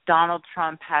know, Donald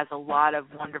Trump has a lot of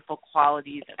wonderful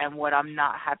qualities and what I'm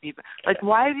not happy about. Like,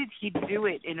 why did he do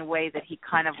it in a way that he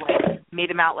kind of like made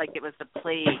him out like it was the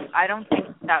plague? I don't think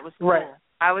that was cool. Right.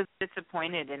 I was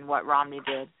disappointed in what Romney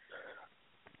did.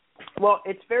 Well,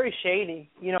 it's very shady.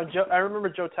 You know, I remember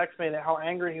Joe texted me that how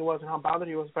angry he was and how bothered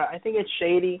he was, but I think it's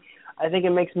shady. I think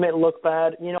it makes Mitt look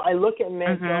bad. You know, I look at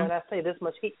Mitt, though, and I say this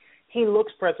much. He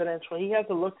looks presidential. He has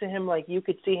a look to him like you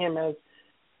could see him as,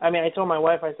 I mean, I told my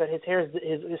wife, I said his hair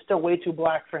is still way too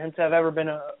black for him to have ever been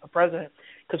a president.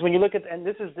 Because when you look at, and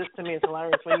this to me is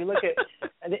hilarious, when you look at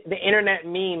the internet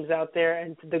memes out there,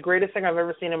 and the greatest thing I've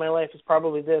ever seen in my life is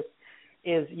probably this,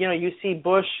 is, you know, you see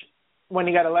Bush when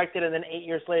he got elected, and then 8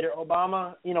 years later,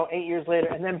 Obama, you know, 8 years later,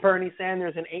 and then Bernie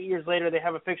Sanders, and 8 years later they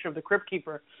have a picture of the Crypt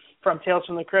Keeper from Tales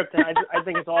from the Crypt, and I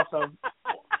think it's awesome.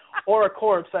 Or a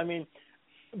corpse. I mean,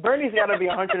 Bernie's got to be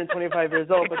 125 years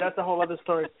old, but that's a whole other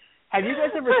story. Have you guys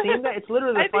ever seen that? It's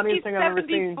literally the funniest thing I've ever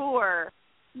seen. 74.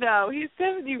 No, he's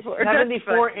 74.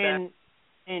 74 in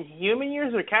human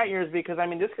years or cat years? Because, I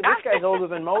mean, this guy's older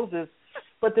than Moses.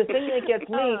 But the thing that gets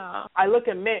me, I look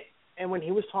at Mitt, and when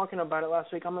he was talking about it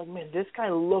last week, I'm like, man, this guy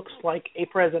looks like a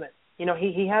president. You know,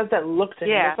 he has that look to him.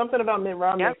 There's something about Mitt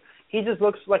Romney. Yep. He just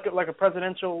looks like a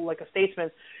presidential, like a statesman.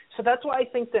 So that's why I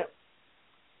think that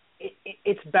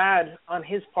it's bad on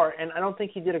his part, and I don't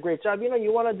think he did a great job. You know,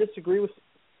 you want to disagree with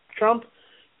Trump,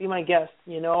 be my guest,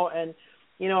 you know, and,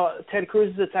 you know, Ted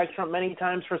Cruz has attacked Trump many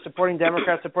times for supporting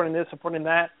Democrats, supporting this, supporting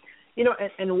that. You know,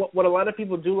 and what a lot of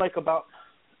people do like about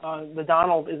the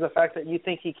Donald is the fact that you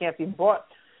think he can't be bought.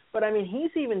 But, I mean,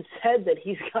 he's even said that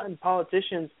he's gotten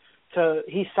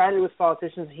he's sided with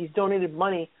politicians, he's donated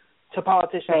money to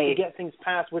politicians to get things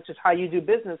passed, which is how you do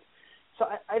business. So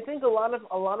I think a lot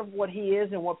of what he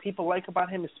is and what people like about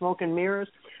him is smoke and mirrors.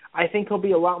 I think he'll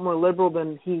be a lot more liberal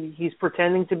than he's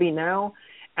pretending to be now.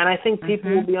 And I think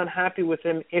people will be unhappy with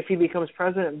him if he becomes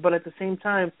president. But at the same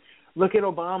time, look at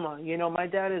Obama. You know, my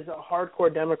dad is a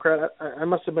hardcore Democrat. I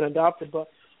must have been adopted, but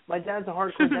my dad's a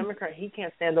hardcore Democrat. He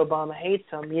can't stand Obama, hates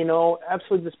him, you know,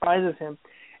 absolutely despises him.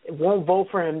 Won't vote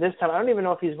for him this time. I don't even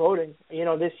know if he's voting, you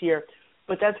know, this year.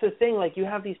 But that's the thing. Like, you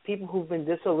have these people who've been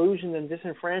disillusioned and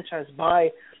disenfranchised by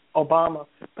Obama.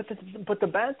 But the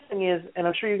bad thing is, and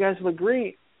I'm sure you guys will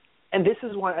agree, and this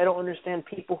is why I don't understand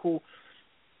people who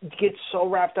get so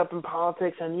wrapped up in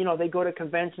politics and, you know, they go to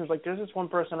conventions. Like, there's this one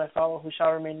person I follow who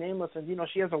shall remain nameless, and, you know,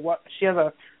 she has a wife, she has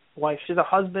a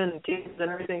husband and kids and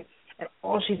everything, and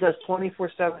all she does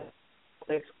 24/7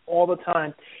 all the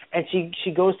time. And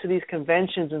she goes to these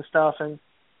conventions and stuff, and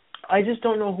I just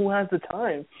don't know who has the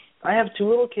time. I have 2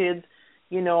 little kids,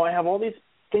 you know, I have all these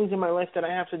things in my life that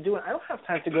I have to do, and I don't have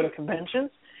time to go to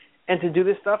conventions and to do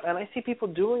this stuff, and I see people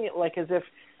doing it like as if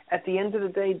at the end of the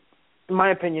day, in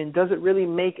my opinion, does it really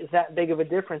make that big of a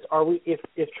difference? Are we,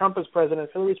 if Trump is president,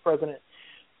 if Hillary's president,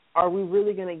 are we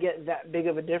really going to get that big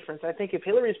of a difference? I think if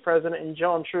Hillary's president, and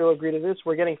Joe, I'm sure you'll agree to this,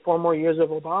 we're getting 4 more years of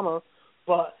Obama,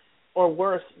 or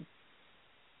worse.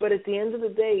 But at the end of the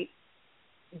day,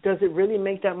 does it really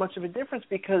make that much of a difference?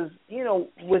 Because, you know,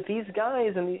 with these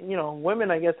guys and, you know,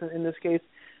 women, I guess, in this case,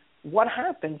 what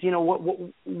happens? You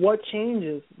know, what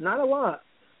changes? Not a lot,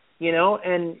 you know.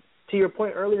 And to your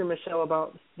point earlier, Michelle,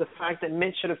 about the fact that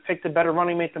Mitt should have picked a better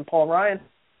running mate than Paul Ryan,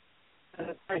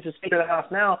 he's the Speaker of the House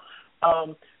now,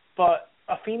 but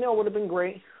a female would have been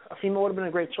great. A female would have been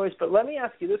a great choice. But let me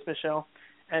ask you this, Michelle,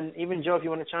 and even Joe, if you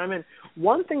want to chime in.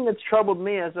 One thing that's troubled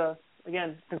me as a,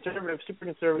 again, conservative, super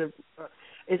conservative,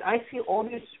 is I see all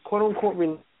these quote-unquote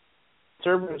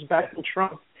conservatives backing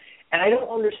Trump, and I don't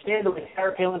understand it. Like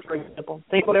Sarah Palin, for example.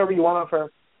 Think whatever you want of her,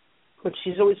 but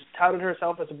she's always touted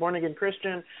herself as a born-again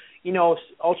Christian, you know,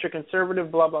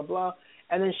 ultra-conservative, blah, blah, blah,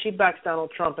 and then she backs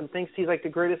Donald Trump and thinks he's like the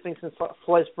greatest thing since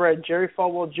sliced bread. Jerry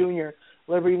Falwell Jr.,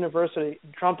 Liberty University.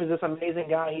 Trump is this amazing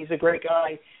guy. He's a great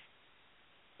guy.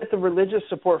 Get the religious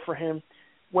support for him.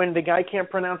 When the guy can't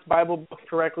pronounce Bible books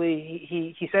correctly,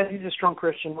 he says he's a strong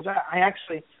Christian, which I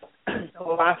actually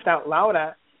laughed out loud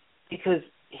at, because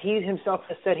he himself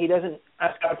has said he doesn't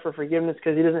ask God for forgiveness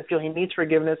because he doesn't feel he needs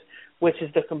forgiveness, which is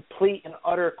the complete and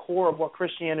utter core of what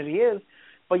Christianity is,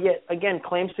 but yet, again,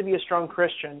 claims to be a strong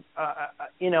Christian.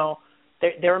 You know,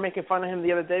 they were making fun of him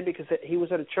the other day because he was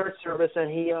at a church service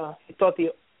and he thought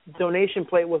the donation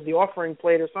plate was the offering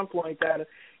plate or something like that.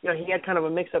 You know, he had kind of a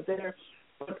mix-up there.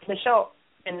 But Michelle,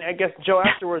 and I guess Joe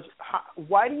afterwards,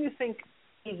 why do you think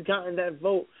he's gotten that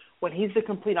vote when he's the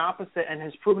complete opposite and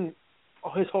has proven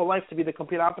his whole life to be the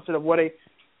complete opposite of what a,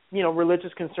 you know,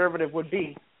 religious conservative would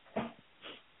be?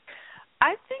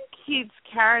 I think he's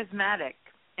charismatic,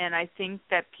 and I think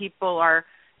that people are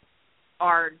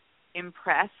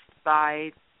impressed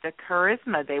by the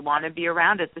charisma. They want to be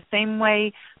around it. The same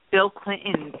way Bill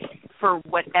Clinton, for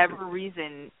whatever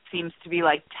reason, seems to be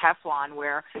like Teflon,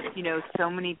 where, you know, so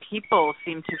many people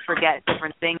seem to forget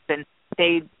different things, and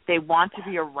they want to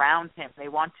be around him. They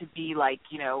want to be like,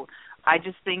 you know, I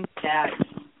just think that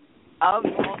of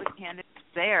all the candidates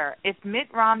there, if Mitt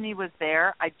Romney was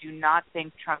there, I do not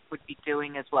think Trump would be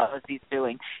doing as well as he's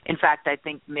doing. In fact, I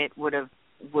think Mitt would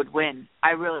win. I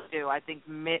really do. I think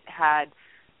Mitt had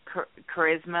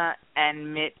charisma,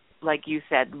 and Mitt, like you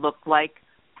said, looked like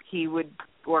he would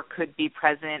or could be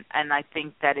president, and I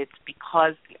think that it's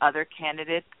because the other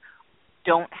candidates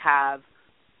don't have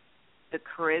the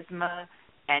charisma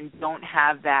and don't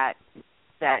have that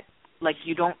like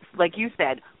you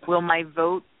said, will my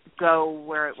vote go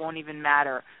where it won't even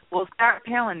matter? Well, Sarah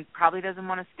Palin probably doesn't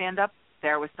want to stand up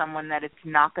there with someone that it's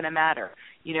not going to matter,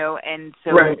 you know, and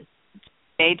so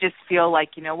they just feel like,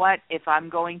 you know what, if I'm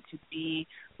going to be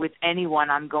with anyone,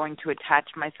 I'm going to attach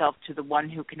myself to the one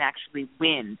who can actually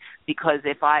win, because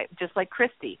just like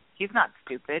Christie, he's not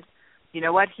stupid. You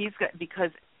know what,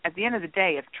 because at the end of the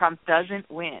day, if Trump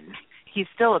doesn't win, he's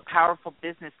still a powerful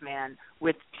businessman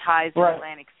with ties in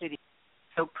Atlantic City.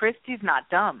 So Christie's not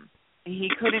dumb. He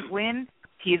couldn't win.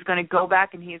 He's going to go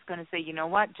back and he's going to say, you know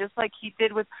what, just like he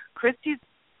did with Christie's,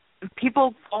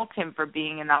 people fault him for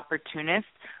being an opportunist,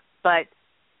 but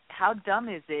how dumb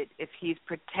is it if he's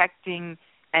protecting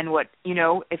and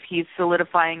if he's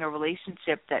solidifying a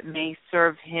relationship that may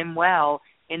serve him well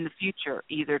in the future?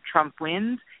 Either Trump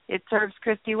wins, it serves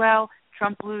Christie well.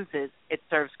 Trump loses, it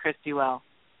serves Christie well.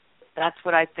 That's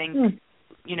what I think,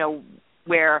 you know,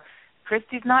 where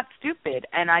Christie's not stupid.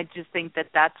 And I just think that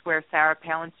that's where Sarah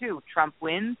Palin, too. Trump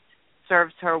wins,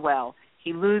 serves her well.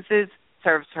 He loses,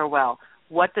 serves her well.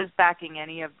 What does backing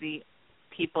any of the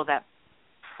people that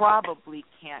probably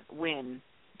can't win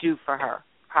do for her?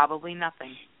 Probably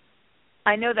nothing.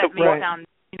 I know that may sound,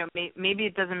 you know, maybe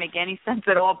it doesn't make any sense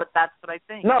at all, but that's what I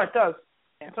think. No, it does.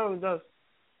 It totally does.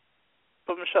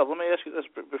 But, Michelle, let me ask you this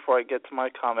before I get to my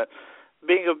comment.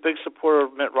 Being a big supporter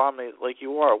of Mitt Romney like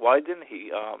you are, why didn't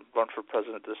he run for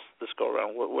president this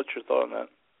go-around? What's your thought on that?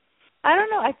 I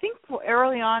don't know. I think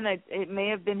early on it may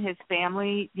have been his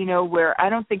family, you know, where I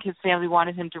don't think his family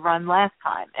wanted him to run last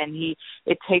time. And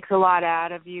it takes a lot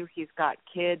out of you. He's got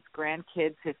kids,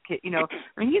 grandkids, his kid, you know.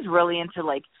 I mean, he's really into,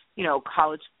 like, you know,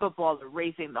 college football, the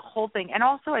racing, the whole thing. And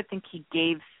also I think he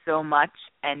gave so much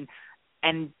and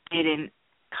didn't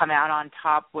come out on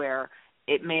top, where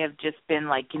it may have just been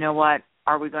like, you know what,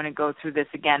 are we going to go through this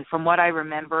again? From what I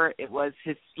remember, it was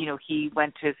his, you know, he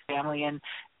went to his family, and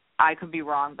I could be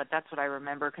wrong, but that's what I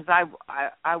remember, because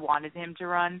I wanted him to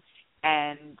run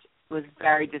and was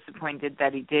very disappointed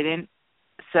that he didn't.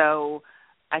 So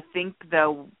I think,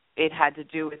 though, it had to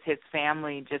do with his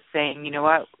family just saying, you know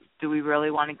what, do we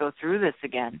really want to go through this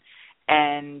again?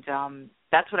 And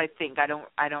that's what I think. I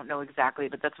don't know exactly,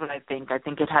 but that's what I think. I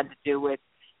think it had to do with,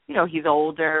 you know, he's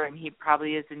older and he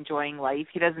probably is enjoying life.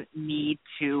 He doesn't need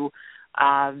to.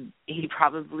 He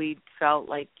probably felt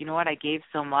like, you know what, I gave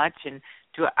so much. And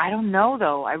I don't know,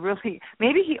 though.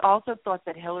 Maybe he also thought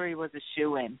that Hillary was a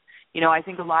shoo-in. You know, I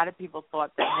think a lot of people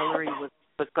thought that Hillary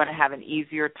was going to have an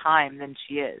easier time than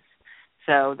she is.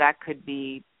 So that could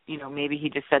be, you know, maybe he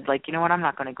just said, like, you know what, I'm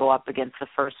not going to go up against the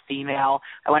first female.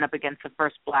 I went up against the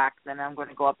first black, then I'm going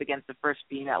to go up against the first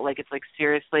female. Like, it's like,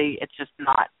 seriously, it's just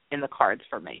not in the cards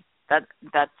for me.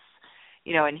 That's,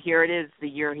 you know, and here it is, the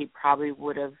year he probably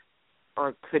would have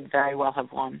or could very well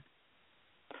have won.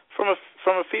 From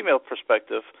a female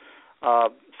perspective,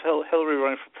 Hillary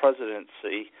running for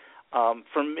presidency,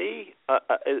 for me,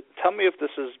 tell me if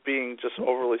this is being just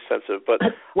overly sensitive, but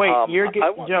wait,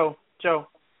 Joe,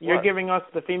 you're giving us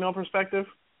the female perspective?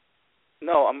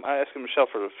 No, I'm asking Michelle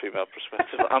for the female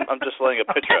perspective. I'm just laying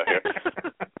a picture out here.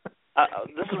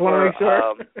 This is where.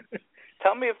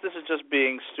 Tell me if this is just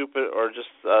being stupid or just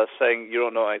saying you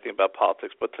don't know anything about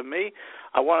politics. But to me,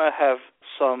 I want to have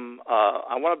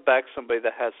I want to back somebody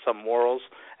that has some morals.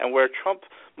 And where Trump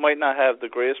might not have the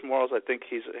greatest morals, I think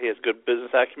he has good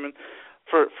business acumen.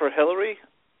 For Hillary,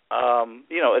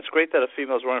 you know, it's great that a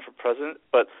female is running for president,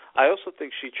 but I also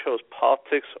think she chose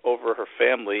politics over her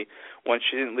family when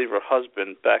she didn't leave her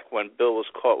husband back when Bill was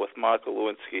caught with Monica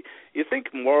Lewinsky. You think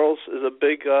morals is a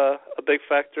big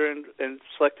factor in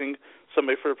selecting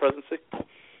somebody for the presidency?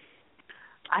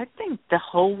 I think the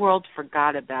whole world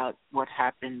forgot about what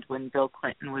happened when Bill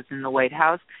Clinton was in the White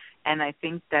House, and I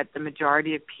think that the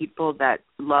majority of people that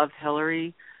love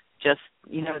Hillary just,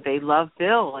 you know, they love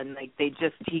Bill, and like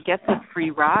he gets a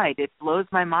free ride. It blows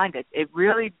my mind. It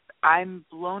really, I'm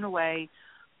blown away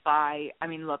by, I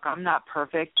mean, look, I'm not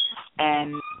perfect,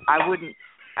 and I wouldn't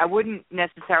I wouldn't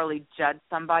necessarily judge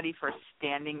somebody for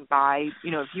standing by,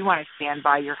 if you want to stand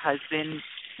by your husband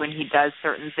when he does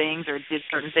certain things or did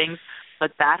certain things,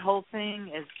 but that whole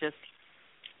thing is just,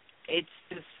 it's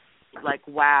just like,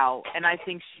 wow. And I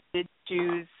think she did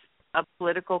choose a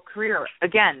political career.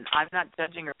 Again, I'm not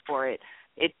judging her for it.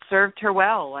 It served her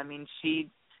well. I mean, she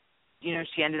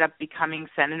ended up becoming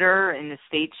senator in the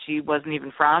state she wasn't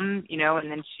even from,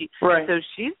 and then so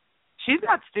she's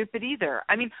not stupid either.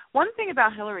 I mean, one thing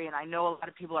about Hillary, and I know a lot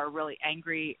of people are really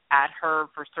angry at her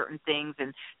for certain things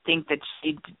and think that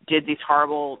she did these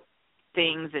horrible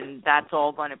things and that's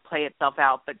all going to play itself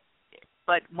out.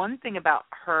 But one thing about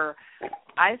her,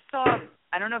 I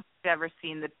don't know if you've ever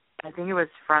seen I think it was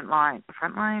Frontline,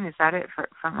 is that it?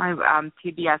 Frontline,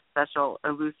 PBS special,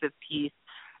 Elusive Peace,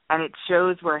 and it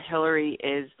shows where Hillary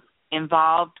is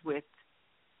involved with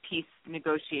peace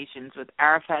negotiations with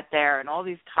Arafat there and all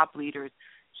these top leaders.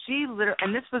 She literally,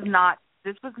 and this was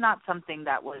not something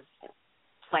that was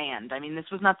planned. I mean, this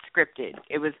was not scripted.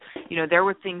 It was, there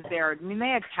were things there. I mean, they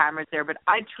had cameras there, but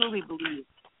I truly believe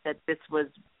that this was,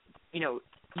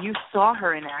 you saw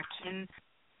her in action.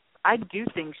 I do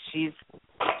think this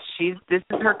is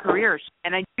her career,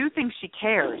 and I do think she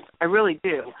cares. I really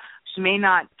do.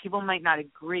 People might not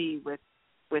agree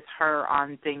with her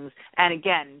on things. And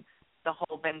again, the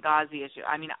whole Benghazi issue.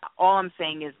 I mean, all I'm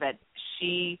saying is that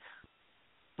she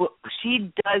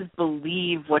does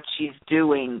believe what she's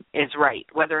doing is right.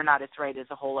 Whether or not it's right is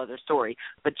a whole other story.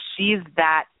 But she's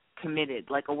that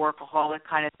committed, like a workaholic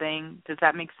kind of thing. Does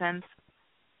that make sense?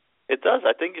 It does.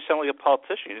 I think you sound like a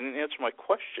politician. You didn't answer my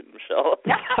question, Michelle.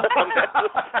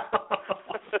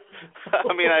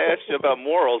 I mean, I asked you about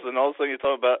morals, and all of a sudden you're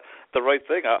talking about the right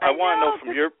thing. I want to know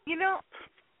from your...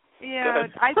 Yeah,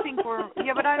 I think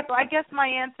but I guess my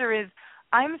answer is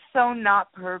I'm so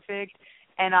not perfect,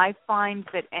 and I find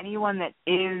that anyone that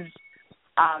is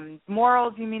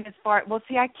morals, you mean as far, well,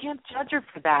 see, I can't judge her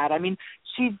for that. I mean,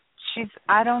 she's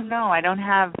I don't know. I don't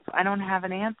have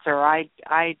an answer.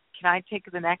 Can I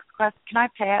take the next question? Can I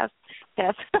pass?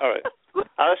 Yes. All right.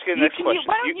 I'll ask you the next question.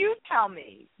 Why don't you tell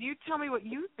me? You tell me what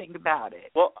you think about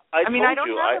it. Well, I don't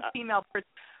have a female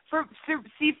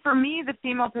for me, the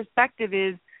female perspective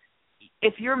is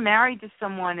if you're married to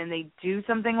someone and they do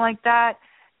something like that,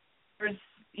 there's,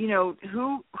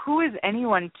 who is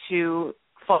anyone to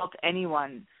fault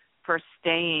anyone for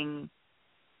staying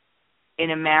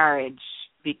in a marriage,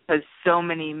 because so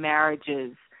many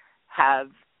marriages have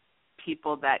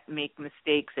people that make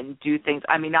mistakes and do things.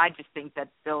 I mean, I just think that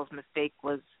Bill's mistake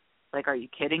was like, are you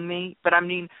kidding me? But I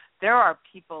mean, there are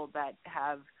people that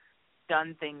have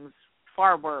done things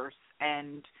far worse,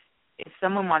 and if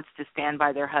someone wants to stand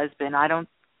by their husband, I don't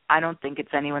think it's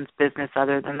anyone's business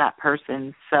other than that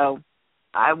person. So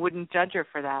I wouldn't judge her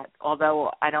for that,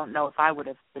 although I don't know if I would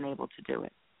have been able to do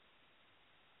it.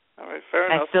 All right, fair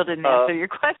enough. I still didn't answer your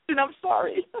question. I'm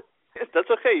sorry. That's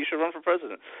okay. You should run for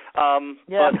president.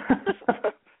 Yeah.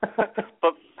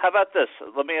 But how about this?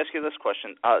 Let me ask you this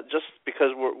question. Just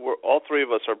because we're all three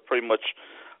of us are pretty much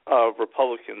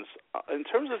Republicans. In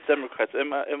terms of Democrats,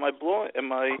 am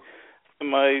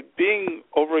I being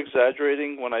over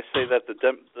exaggerating when I say that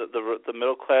the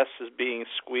middle class is being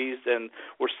squeezed, and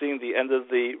we're seeing the end of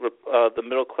the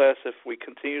middle class if we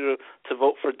continue to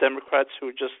vote for Democrats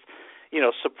who just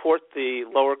support the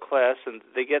lower class, and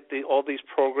they get all these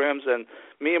programs, and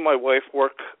me and my wife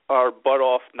work our butt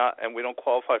off, and we don't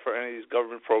qualify for any of these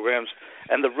government programs,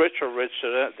 and the rich are rich, so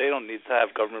they don't need to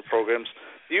have government programs.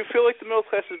 Do you feel like the middle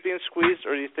class is being squeezed,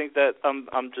 or do you think that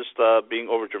I'm just being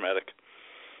overdramatic?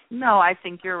 No, I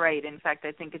think you're right. In fact,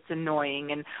 I think it's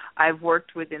annoying, and I've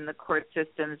worked within the court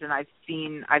systems, and I've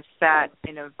sat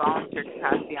in a volunteer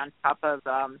capacity on top of,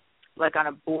 on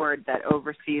a board that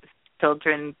oversees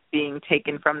children being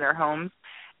taken from their homes,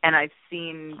 and I've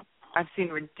seen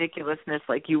ridiculousness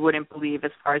like you wouldn't believe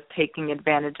as far as taking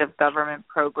advantage of government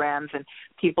programs and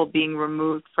people being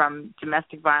removed from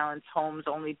domestic violence homes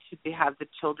only to have the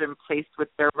children placed with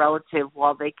their relative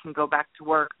while they can go back to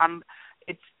work.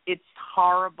 It's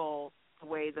horrible the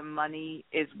way the money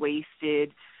is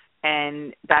wasted,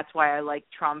 and that's why I like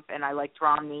Trump and I liked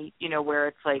Romney, where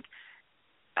it's like,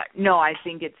 no, I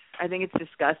think it's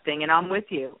disgusting, and I'm with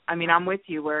you. I mean, I'm with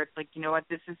you where it's like, you know what,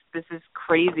 this is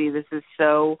crazy. This is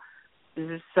so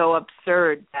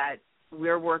absurd that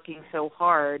we're working so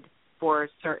hard for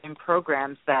certain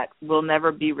programs that we'll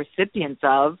never be recipients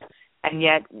of, and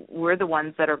yet we're the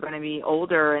ones that are going to be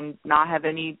older and not have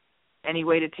any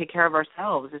way to take care of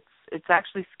ourselves. It's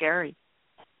actually scary.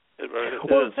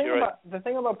 The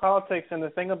thing about politics and the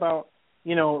thing about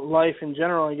life in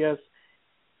general, I guess,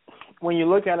 when you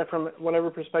look at it from whatever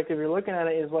perspective you're looking at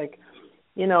it, is like,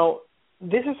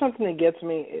 this is something that gets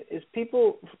me, is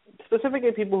people,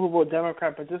 specifically people who vote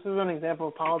Democrat, but this is an example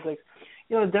of politics.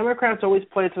 You know, Democrats always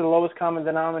play to the lowest common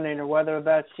denominator, whether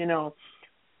that's, you know,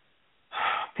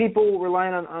 people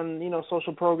relying on, you know,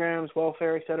 social programs,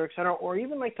 welfare, et cetera, or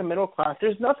even like the middle class.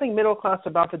 There's nothing middle class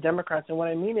about the Democrats, and what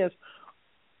I mean is,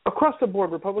 across the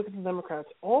board, Republicans and Democrats,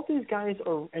 all these guys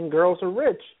and girls are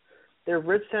rich. They're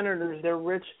rich senators. They're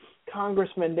rich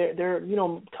congressmen. They're you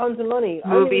know, tons of money. I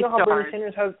don't even know how Bernie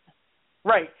Sanders has.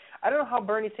 Right. I don't know how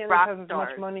Bernie Sanders has as much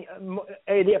money.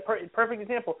 Perfect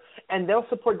example. And they'll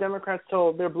support Democrats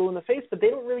till they're blue in the face, but they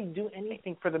don't really do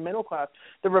anything for the middle class.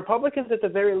 The Republicans, at the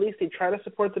very least, they try to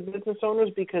support the business owners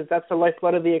because that's the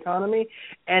lifeblood of the economy,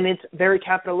 and it's very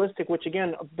capitalistic, which,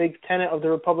 again, a big tenet of the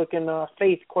Republican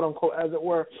faith, quote-unquote, as it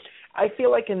were. I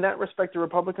feel like in that respect, the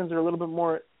Republicans are a little bit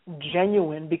more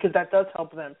genuine because that does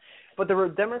help them. But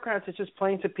the Democrats is just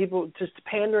playing to people, just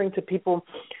pandering to people,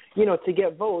 you know, to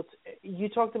get votes. You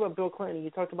talked about Bill Clinton. You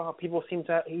talked about how people seem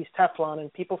to he's Teflon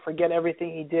and people forget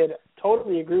everything he did.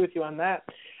 Totally agree with you on that.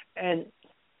 And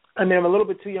I mean, I'm a little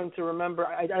bit too young to remember.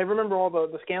 I remember all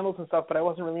the scandals and stuff, but I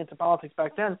wasn't really into politics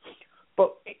back then.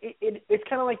 But it's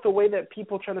kind of like the way that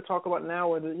people try to talk about now,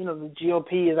 where the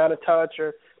GOP is out of touch,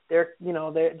 or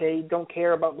they don't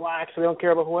care about blacks, or they don't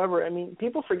care about whoever. I mean,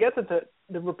 people forget that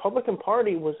the Republican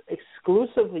Party was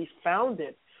exclusively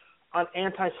founded on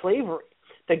anti-slavery.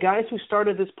 The guys who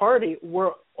started this party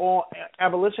were all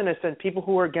abolitionists and people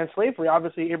who were against slavery.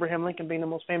 Obviously, Abraham Lincoln being the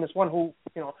most famous one, who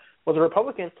was a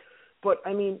Republican. But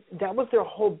I mean, that was their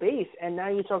whole base. And now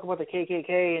you talk about the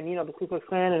KKK and the Ku Klux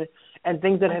Klan and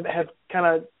things that have kind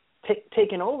of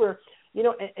taken over.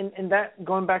 And that,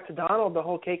 going back to Donald, the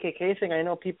whole KKK thing, I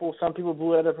know some people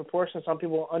blew it out of proportion, some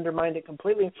people undermined it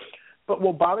completely. But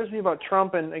what bothers me about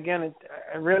Trump, and again,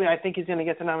 I think he's going to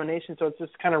get the nomination, so it's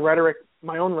just kind of rhetoric,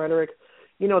 my own rhetoric.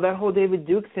 That whole David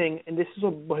Duke thing, and this is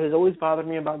what has always bothered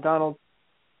me about Donald.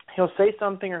 He'll say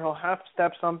something, or he'll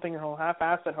half-step something, or he'll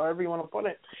half-ass it, however you want to put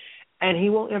it, and he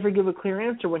won't ever give a clear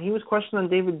answer. When he was questioned on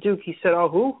David Duke, he said,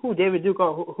 who David Duke?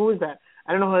 Who is that?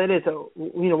 I don't know who that is. So,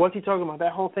 what's he talking about?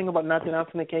 That whole thing about not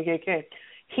denouncing the KKK.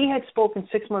 He had spoken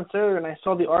 6 months earlier, and I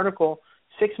saw the article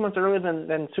 6 months earlier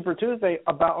than Super Tuesday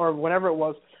about, or whatever it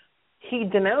was. He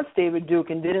denounced David Duke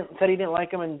and said he didn't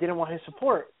like him and didn't want his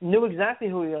support. Knew exactly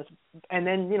who he was. And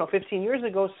then, 15 years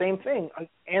ago, same thing,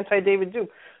 anti-David Duke.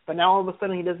 But now all of a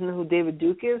sudden he doesn't know who David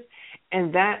Duke is.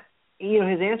 And that,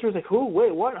 his answer is like, who?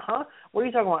 Wait, what? Huh? What are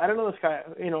you talking about? I don't know this guy.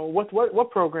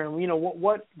 What program?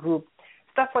 What group?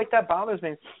 Stuff like that bothers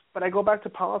me. But I go back to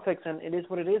politics, and it is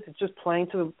what it is. It's just playing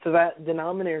to that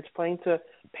denominator. It's playing to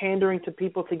pandering to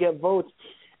people to get votes,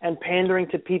 and pandering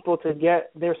to people to get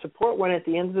their support, when at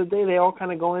the end of the day they all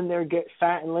kind of go in there, get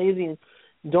fat and lazy, and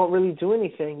don't really do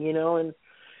anything, and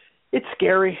it's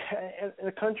scary. In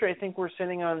the country, I think we're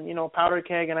sitting on, a powder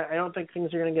keg, and I don't think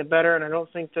things are going to get better, and I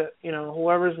don't think that,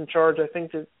 whoever's in charge, I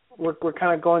think that we're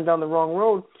kind of going down the wrong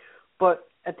road. But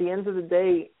at the end of the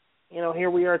day,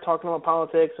 here we are talking about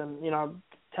politics, and, I'm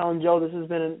telling Joe this has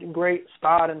been a great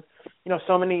spot, and,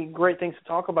 so many great things to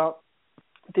talk about.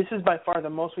 This is by far the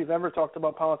most we've ever talked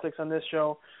about politics on this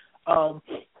show.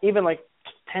 Even like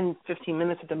 10, 15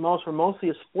 minutes at the most. We're mostly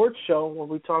a sports show where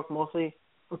we talk mostly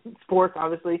sports,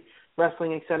 obviously,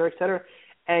 wrestling, et cetera, et cetera.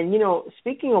 And,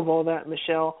 speaking of all that,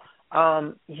 Michelle,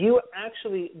 you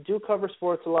actually do cover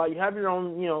sports a lot. You have your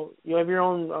own,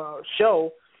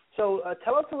 show. So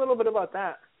tell us a little bit about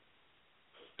that.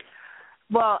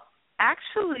 Well,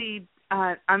 actually,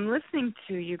 I'm listening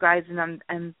to you guys, and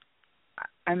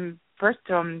I'm first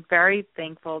of all, I'm very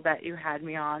thankful that you had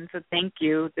me on, so thank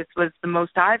you. This was the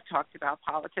most I've talked about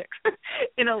politics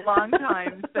in a long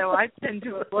time, so I tend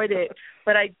to avoid it.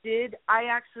 But I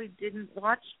actually didn't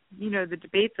watch, the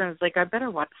debates, and I was like, I better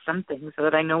watch something so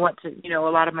that I know what to, a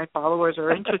lot of my followers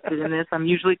are interested in this. I'm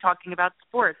usually talking about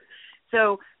sports.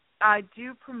 So I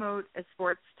do promote a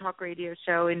sports talk radio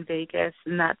show in Vegas,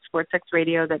 and that's Sports X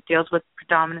Radio, that deals with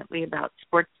predominantly about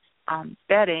sports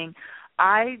betting.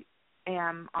 I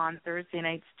am on Thursday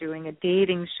nights doing a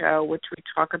dating show, which we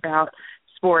talk about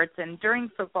sports, and during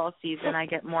football season I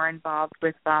get more involved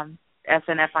with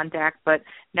SNF on deck, but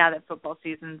now that football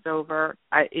season's over,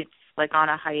 it's like on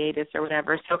a hiatus or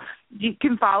whatever. So you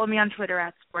can follow me on Twitter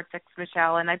at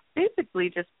SportsXMichelle, and I basically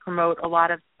just promote a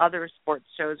lot of other sports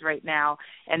shows right now.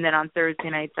 And then on Thursday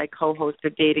nights I co-host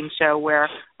a dating show where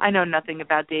I know nothing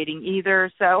about dating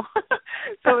either, so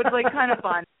so it's like kind of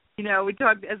fun. We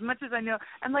talked as much as I know.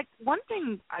 And, like, one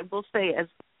thing I will say,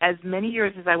 as many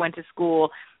years as I went to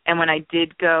school, and when I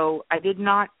did go, I did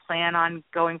not plan on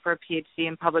going for a PhD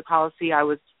in public policy. I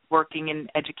was working in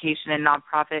education and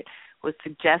nonprofit. It was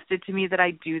suggested to me that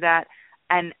I do that.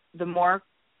 And the more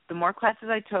classes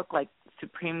I took, like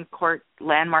Supreme Court,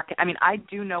 landmark, I mean, I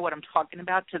do know what I'm talking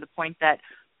about to the point that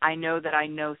I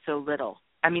know so little.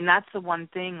 I mean, that's the one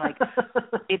thing, like,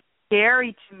 it's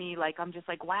scary to me. Like, I'm just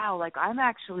like, wow, like, I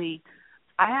actually,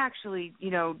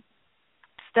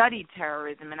 studied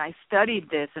terrorism, and I studied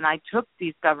this, and I took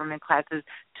these government classes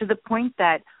to the point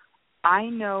that I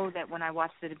know that when I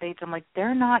watch the debates, I'm like,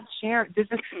 they're not shared.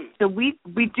 So we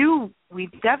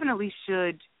definitely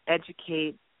should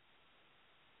educate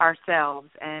ourselves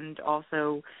and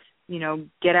also,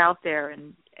 get out there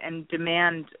and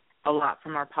demand a lot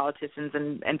from our politicians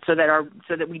and so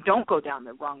that we don't go down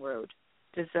the wrong road.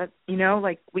 Does that,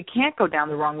 we can't go down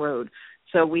the wrong road.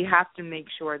 So we have to make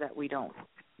sure that we don't.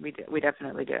 We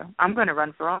definitely do. I'm going to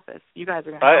run for office. You guys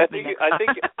are going to help me.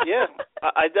 Yeah.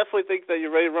 I definitely think that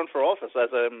you're ready to run for office as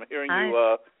I'm hearing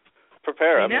you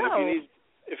prepare. I mean,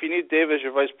 if you need Dave as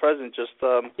your vice president, just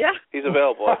he's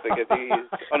available. I think he's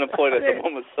unemployed at the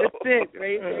moment. So. That's it.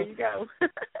 Right there you go.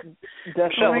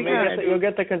 Michelle, you'll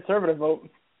get the conservative vote.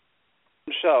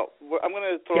 Michelle, I'm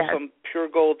going to throw some pure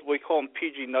gold, we call them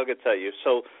PG nuggets at you.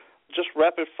 So just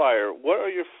rapid fire. What are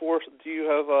your four? Do you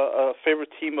have a favorite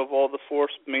team of all the four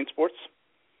main sports?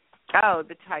 Oh,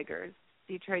 the Tigers,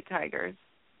 Detroit Tigers.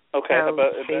 Okay, how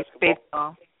about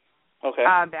basketball? Okay.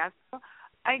 Basketball.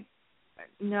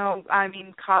 I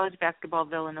mean college basketball,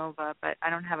 Villanova, but I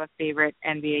don't have a favorite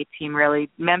NBA team really.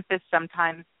 Memphis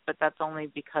sometimes, but that's only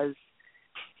because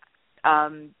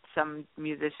some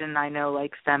musician I know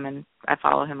likes them, and I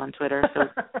follow him on Twitter. So.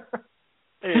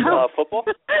 Football?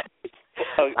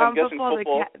 I'm guessing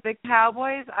football. The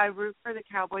Cowboys. I root for the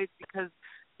Cowboys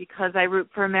because I root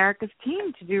for America's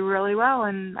team to do really well,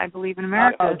 and I believe in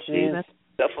America. Oh, geez.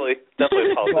 Definitely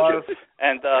politician.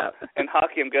 And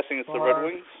hockey, I'm guessing it's the Red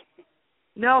Wings?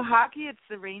 No, hockey, it's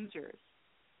the Rangers.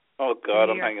 Oh, God,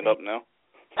 I'm hanging up now.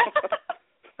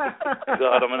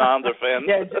 God, I'm an Islander fan.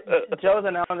 Yeah, Joe's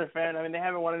an Islander fan. I mean, they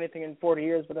haven't won anything in 40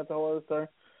 years, but that's a whole other story.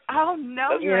 Oh,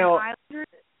 no, you're an Islander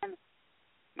fan?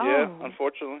 Yeah,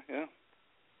 unfortunately, yeah.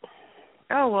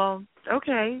 Oh, well,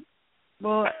 okay.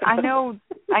 Well, I know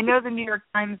the New York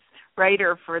Times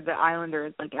writer for the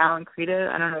Islanders, like Alan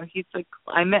Krita. I don't know. He's like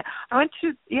I went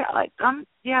to the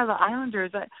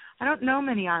Islanders. I don't know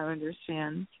many Islanders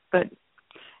fans, but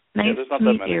nice to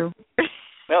meet you.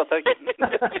 No, thank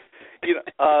you.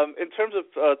 In terms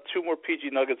of two more PG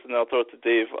nuggets, and then I'll throw it to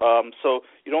Dave. So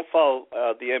you don't follow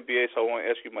the NBA, so I won't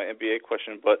ask you my NBA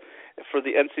question. But for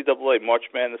the NCAA, March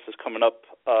Madness is coming up.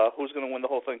 Who's going to win the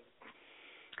whole thing?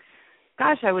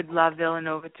 Gosh, I would love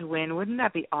Villanova to win. Wouldn't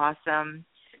that be awesome?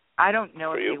 I don't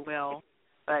know if they will,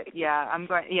 but yeah, I'm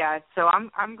going. Yeah, so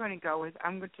I'm going to go with.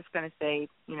 I'm just going to say,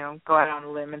 go out on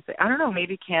a limb and say, I don't know,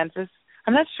 maybe Kansas.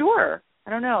 I'm not sure.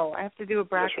 I don't know. I have to do a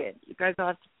bracket. You guys will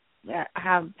have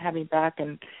to have me back,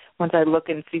 and once I look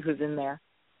and see who's in there.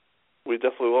 We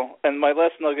definitely will. And my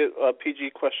last nugget,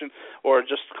 PG question, or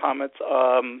just comment.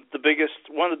 One of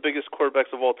the biggest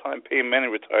quarterbacks of all time, Peyton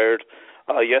Manning, retired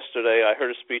yesterday. I heard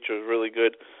his speech; it was really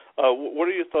good. What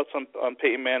are your thoughts on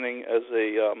Peyton Manning as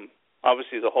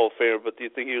obviously he's a Hall of Famer, but do you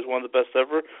think he was one of the best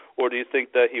ever, or do you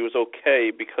think that he was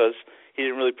okay because he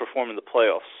didn't really perform in the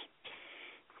playoffs?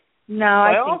 No,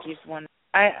 playoffs? I think he's one.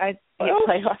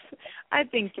 Playoffs. I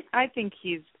think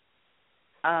he's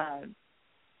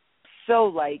so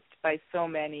liked by so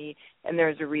many, and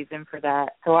there's a reason for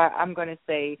that. So I'm going to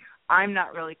say I'm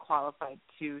not really qualified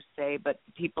to say, but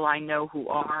people I know who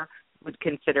are would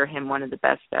consider him one of the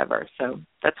best ever. So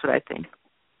that's what I think.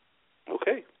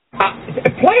 Okay.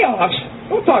 Playoffs?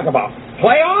 We'll talk about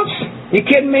playoffs. You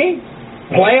kidding me?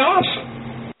 Playoffs?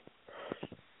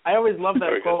 I always love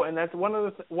that quote, and that's one of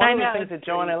the things that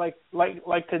Joe and I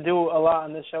like to do a lot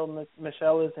on this show,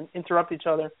 Michelle, is interrupt each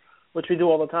other, which we do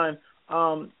all the time.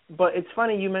 But it's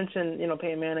funny you mentioned,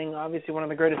 Peyton Manning, obviously one of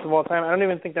the greatest of all time. I don't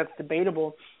even think that's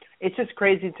debatable. It's just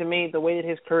crazy to me the way that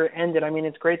his career ended. I mean,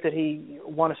 it's great that he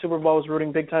won a Super Bowl. I was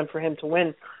rooting big time for him to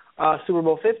win Super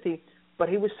Bowl 50. But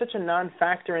he was such a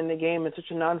non-factor in the game and such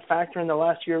a non-factor in the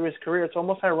last year of his career. It's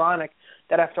almost ironic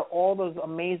that after all those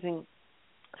amazing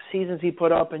seasons he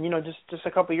put up, and just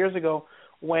a couple of years ago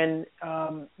when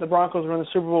the Broncos were in the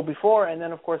Super Bowl before, and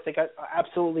then of course they got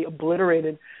absolutely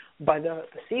obliterated by the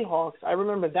Seahawks. I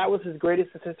remember that was his greatest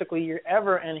statistical year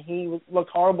ever, and he looked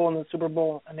horrible in the Super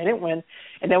Bowl, and they didn't win.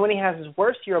 And then when he has his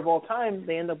worst year of all time,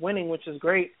 they end up winning, which is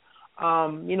great.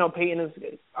 Peyton is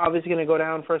obviously going to go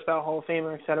down first ballot Hall of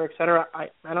Famer, et cetera, et cetera.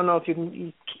 I don't know if you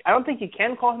can. I don't think you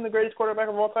can call him the greatest quarterback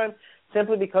of all time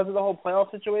simply because of the whole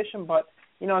playoff situation. But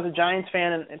as a Giants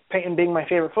fan and Peyton being my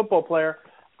favorite football player,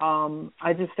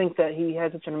 I just think that he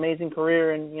had such an amazing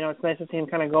career, and it's nice to see him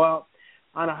kind of go out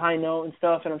on a high note and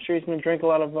stuff, and I'm sure he's going to drink a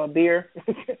lot of beer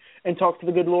and talk to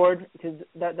the good Lord, because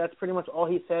that's pretty much all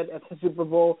he said at the Super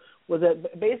Bowl, was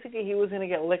that basically he was going to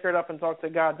get liquored up and talk to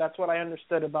God. That's what I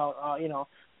understood about,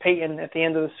 Peyton at the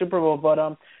end of the Super Bowl. But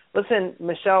listen,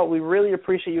 Michelle, we really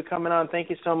appreciate you coming on. Thank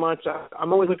you so much.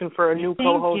 I'm always looking for a new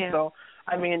co-host, so,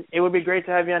 I mean, it would be great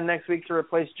to have you on next week to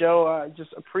replace Joe. I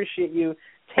just appreciate you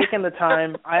taking the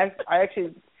time. I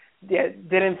actually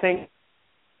didn't think,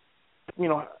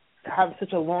 have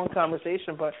such a long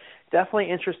conversation, but definitely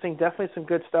interesting, definitely some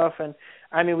good stuff. And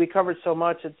I mean, we covered so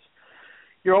much.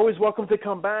 You're always welcome to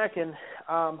come back, and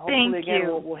hopefully again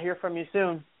we'll hear from you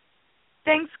soon.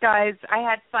 Thanks, guys. I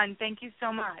had fun. Thank you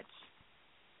so much.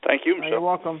 Thank you, Michelle. You're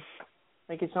welcome.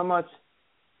 Thank you so much,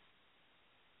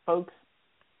 folks.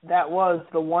 That was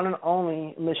the one and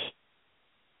only Michelle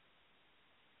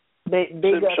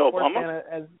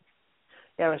Obama.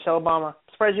 Michelle Obama.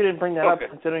 Surprised you didn't bring that up,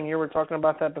 considering you were talking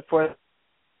about that before.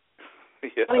 The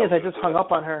funny is, I just hung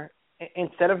up on her.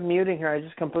 Instead of muting her, I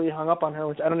just completely hung up on her,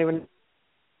 which I don't even.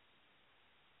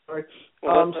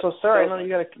 So, sir, I know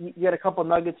you got a couple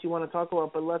nuggets you want to talk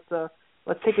about, but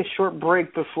let's take a short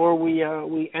break before we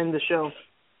end the show.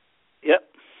 Yep.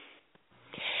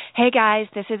 Hey guys,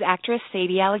 this is actress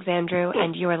Sadie Alexandru,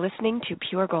 and you are listening to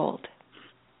Pure Gold.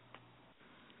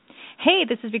 Hey,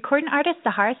 this is recording artist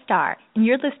Sahara Star, and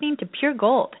you're listening to Pure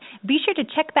Gold. Be sure to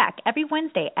check back every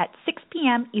Wednesday at 6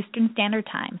 p.m. Eastern Standard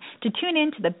Time to tune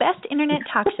in to the best internet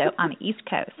talk show on the East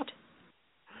Coast.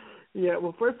 Yeah,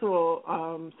 well, first of all,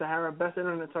 Sahara, best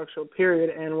internet talk show, period,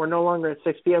 and we're no longer at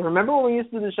 6 p.m. Remember when we used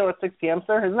to do the show at 6 p.m.,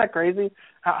 sir? Isn't that crazy?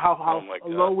 How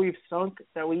low we've sunk,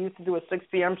 that we used to do a 6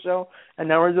 p.m. show, and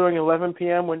now we're doing 11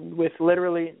 p.m. with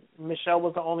literally Michelle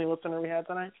was the only listener we had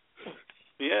tonight?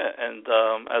 Yeah, and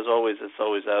as always, it's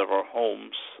always out of our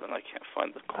homes, and I can't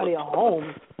find the clip. Out of your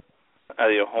home? Out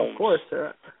of your homes. Of course,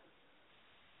 sir.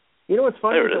 You know what's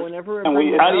funny? Whenever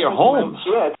out of your homes.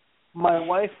 My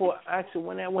wife will actually,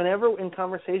 whenever in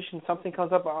conversation something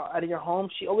comes up out of your home,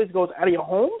 she always goes, out of your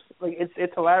homes? Like,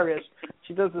 it's hilarious.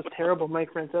 She does this terrible Mike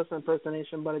Francesa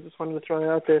impersonation, but I just wanted to throw it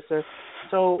out there, sir.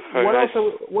 So what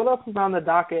else is on the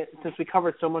docket, since we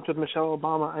covered so much with Michelle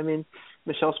Obama? I mean,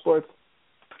 Michelle Sports.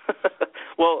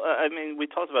 Well, I mean, we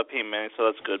talked about Peyton Manning, so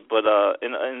that's good. But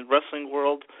in wrestling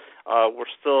world, we're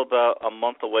still about a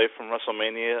month away from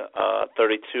WrestleMania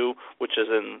 32, which is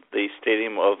in the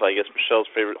stadium of, I guess, Michelle's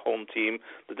favorite home team,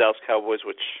 the Dallas Cowboys.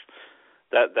 Which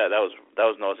that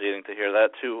was nauseating to hear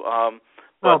that too.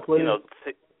 But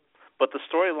but the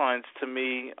storylines to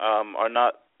me are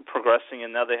not progressing,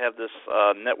 and now they have this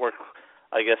network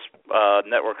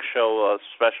show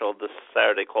special this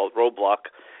Saturday called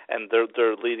Roadblock. And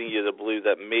they're leading you to believe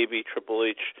that maybe Triple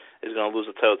H is going to lose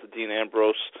the title to Dean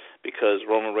Ambrose because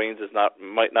Roman Reigns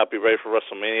might not be ready for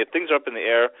WrestleMania. Things are up in the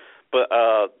air, but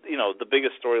the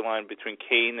biggest storyline between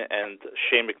Kane and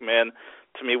Shane McMahon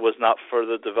to me was not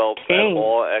further developed at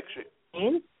all. Actually,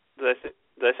 Kane? Did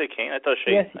I say Kane? I thought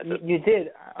Shane. Yes, you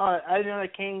did. I didn't know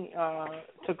that Kane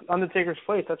took Undertaker's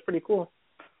place. That's pretty cool.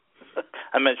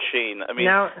 I meant Shane. I mean,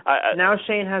 now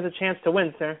Shane has a chance to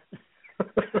win, sir.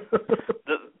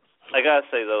 I gotta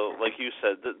say though, like you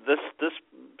said, this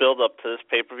build up to this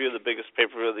pay-per-view, the biggest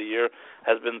pay-per-view of the year,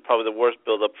 has been probably the worst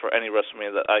build up for any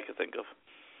WrestleMania that I could think of.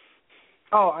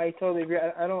 Oh, I totally agree.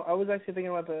 I was actually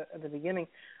thinking about at the beginning.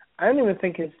 I don't even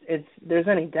think there's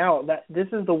any doubt that this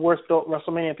is the worst built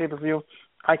WrestleMania pay-per-view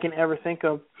I can ever think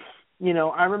of.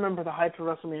 I remember the hype for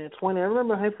WrestleMania 20. I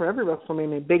remember the hype for every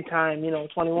WrestleMania, big time.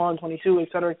 21, 22, et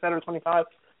cetera, 25.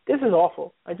 This is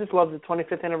awful. I just love the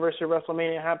 25th anniversary of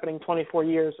WrestleMania happening 24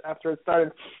 years after it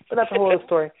started. But that's a whole other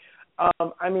story.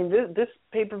 I mean, this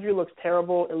pay-per-view looks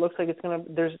terrible. It looks like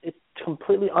it's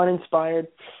completely uninspired.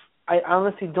 I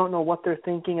honestly don't know what they're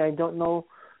thinking. I don't know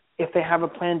if they have a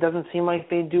plan. It doesn't seem like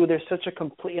they do. There's such a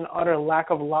complete and utter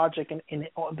lack of logic in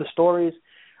the stories.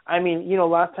 I mean,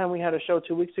 last time we had a show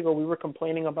 2 weeks ago, we were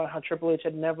complaining about how Triple H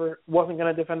wasn't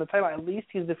going to defend the title. At least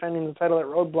he's defending the title at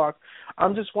Roadblock.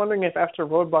 I'm just wondering if after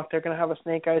Roadblock they're going to have a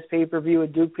Snake Eyes pay-per-view, a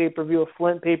Duke pay-per-view, a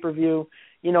Flint pay-per-view,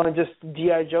 and just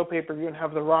G.I. Joe pay-per-view, and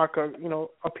have The Rock,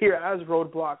 appear as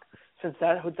Roadblock, since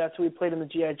that's who he played in the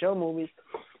G.I. Joe movies.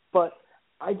 But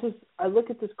I look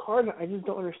at this card and I just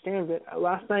don't understand it.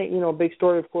 Last night, big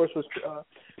story, of course, was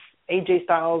AJ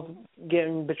Styles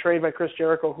getting betrayed by Chris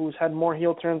Jericho, who's had more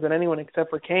heel turns than anyone except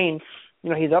for Kane.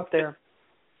 He's up there.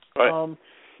 Right.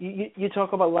 You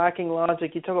talk about lacking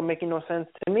logic. You talk about making no sense.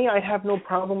 To me, I'd have no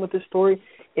problem with this story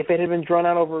if it had been drawn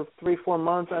out over 3-4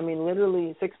 months. I mean,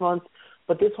 literally 6 months.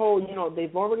 But this whole,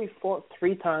 they've already fought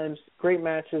 3 times, great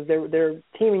matches. They're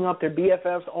teaming up. They're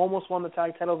BFFs, almost won the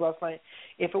tag titles last night.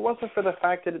 If it wasn't for the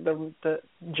fact that the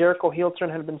Jericho heel turn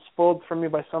had been spoiled for me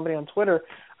by somebody on Twitter,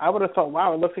 I would have thought,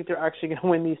 wow, it looks like they're actually going to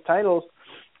win these titles.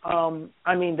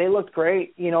 They looked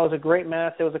great. It was a great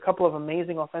match. There was a couple of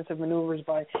amazing offensive maneuvers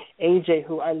by AJ,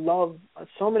 who I love on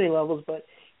so many levels, but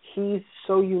he's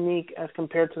so unique as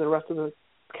compared to the rest of the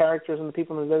characters and the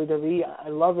people in the WWE. I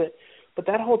love it. But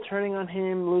that whole turning on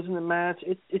him, losing the match,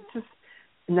 it's just,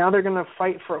 now they're going to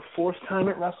fight for a 4th time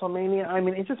at WrestleMania.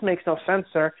 It just makes no sense,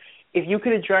 sir. If you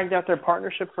could have dragged out their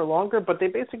partnership for longer, but they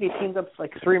basically teamed up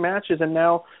like 3 matches, and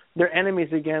now they're enemies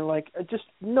again. Just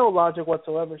no logic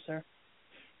whatsoever, sir.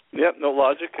 Yep, no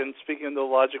logic. And speaking of no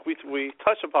logic, we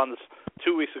touched upon this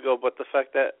 2 weeks ago, but the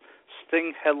fact that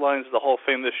Sting headlines the Hall of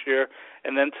Fame this year,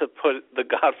 and then to put the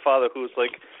Godfather, who's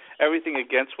like everything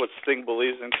against what Sting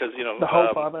believes in, because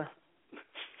the Father.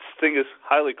 Sting is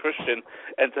highly Christian,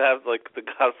 and to have like the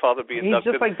Godfather be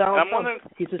inducted. He's just like Donald Trump.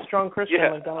 He's a strong Christian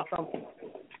like Donald Trump.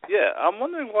 Yeah, I'm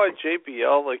wondering why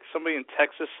JBL, like somebody in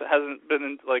Texas, hasn't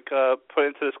been put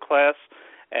into this class.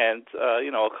 And,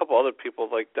 a couple other people,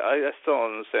 I still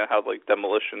don't understand how,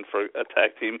 Demolition for a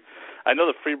tag team. I know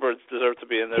the Freebirds deserve to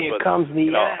be in there, Here comes the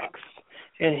axe,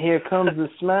 and here comes the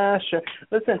smasher.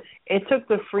 Listen, it took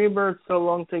the Freebirds so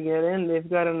long to get in. They've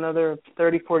got another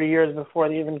 30, 40 years before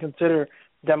they even consider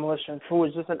Demolition, who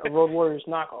was just a Road Warriors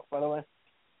knockoff, by the way.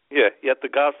 Yeah, yet the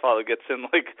Godfather gets in,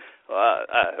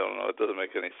 I don't know, it doesn't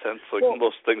make any sense,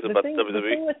 most things about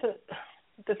WWE.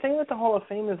 The thing with the Hall of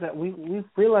Fame is that we've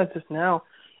realized this now.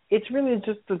 It's really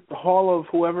just the hall of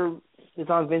whoever is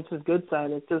on Vince's good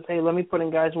side. It's just, hey, let me put in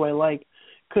guys who I like.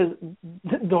 Because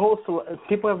the whole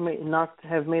people have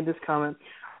made this comment.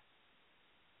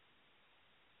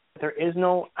 There is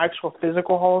no actual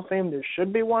physical Hall of Fame. There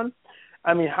should be one.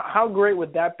 How great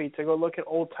would that be to go look at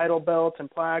old title belts and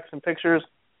plaques and pictures,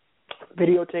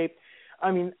 videotape?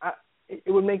 It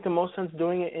would make the most sense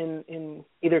doing it in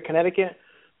either Connecticut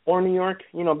or New York,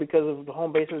 because of the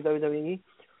home base of WWE.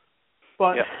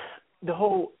 But the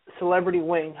whole celebrity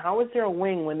wing, how is there a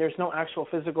wing when there's no actual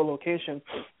physical location?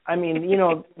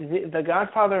 The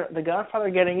Godfather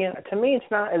getting in, to me, it's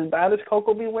not as bad as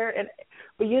Coco Beware.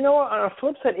 But on a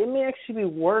flip side, it may actually be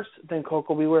worse than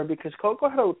Coco Beware, because Coco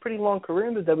had a pretty long career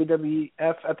in the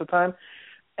WWF at the time.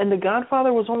 And the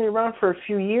Godfather was only around for a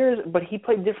few years, but he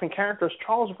played different characters.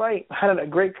 Charles Wright had a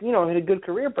great, had a good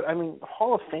career, but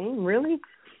Hall of Fame, really?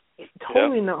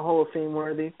 Totally not Hall of Fame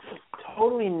worthy.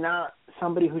 Totally not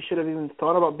somebody who should have even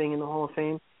thought about being in the Hall of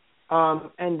Fame.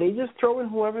 And they just throw in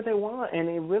whoever they want, and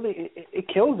it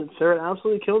kills it, sir. It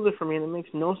absolutely kills it for me, and it makes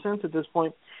no sense at this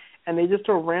point. And they just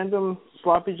throw random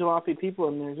sloppy jalopy people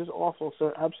in there. Just awful,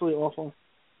 sir. Absolutely awful.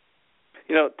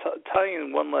 Tying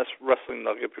in one last wrestling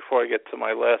nugget before I get to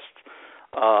my last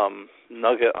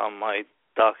nugget on my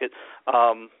docket.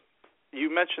 You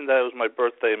mentioned that it was my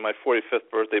birthday, my 45th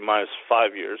birthday, minus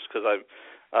 5 years, because I'm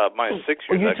minus 6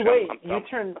 years. You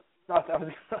turned.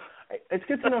 It's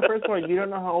good to know, first of all, you don't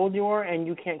know how old you are, and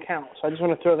you can't count. So I just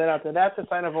want to throw that out there. That's a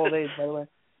sign of old age, by the way.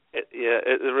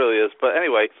 It really is. But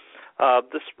anyway,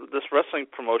 this wrestling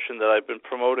promotion that I've been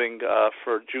promoting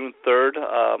for June 3rd,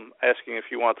 asking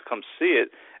if you want to come see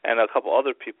it, and a couple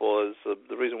other people, is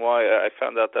the reason why I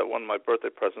found out that one of my birthday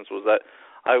presents was that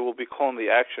I will be calling the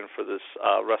action for this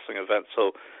wrestling event.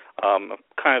 So I'm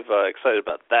kind of excited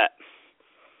about that.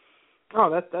 Oh,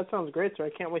 that sounds great, sir. I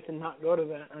can't wait to not go to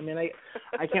that.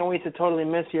 I can't wait to totally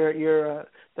miss your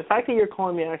the fact that you're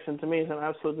calling me action to me is an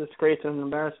absolute disgrace and an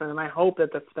embarrassment. And I hope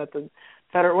that the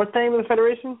what's the name of the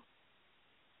federation?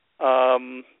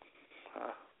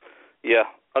 Yeah,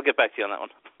 I'll get back to you on that one.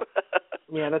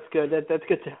 Yeah, that's good. That's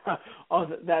good to.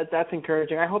 That's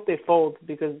encouraging. I hope they fold,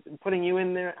 because putting you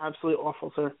in there, absolutely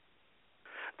awful, sir.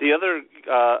 The other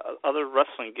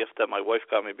wrestling gift that my wife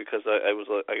got me, because I was,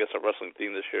 I guess, a wrestling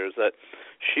theme this year, is that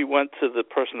she went to the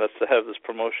person that's the head of this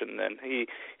promotion, and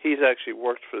he's actually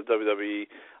worked for the WWE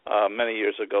many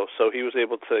years ago, so he was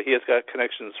able to. He has got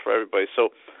connections for everybody.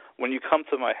 So when you come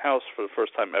to my house for the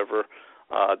first time ever,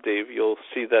 Dave, you'll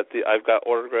see that I've got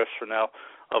autographs for now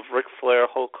of Ric Flair,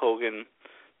 Hulk Hogan,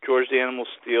 George the Animal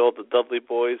Steele, the Dudley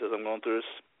Boys, as I'm going through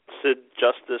this, Sid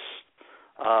Justice,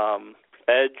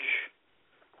 Edge,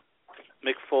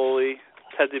 Mick Foley,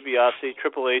 Ted DiBiase,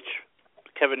 Triple H,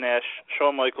 Kevin Nash,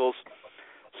 Shawn Michaels,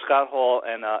 Scott Hall,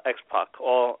 and X-Pac.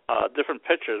 All different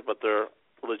pictures, but they're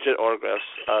legit autographs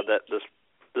that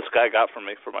this guy got from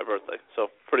me for my birthday. So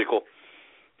pretty cool.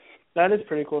 That is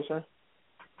pretty cool, sir.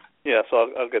 Yeah, so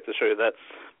I'll get to show you that.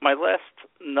 My last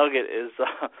nugget is,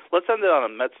 let's end it on a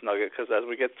Mets nugget, because as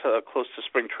we get close to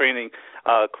spring training,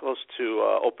 close to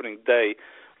opening day,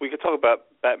 we could talk about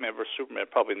Batman vs. Superman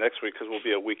probably next week, because we'll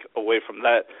be a week away from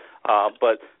that.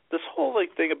 But this whole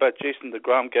thing about Jason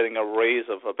DeGrom getting a raise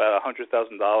of about $100,000,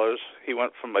 he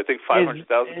went from, I think, $500,000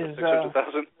 to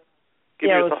 $600,000.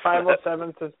 Yeah, it was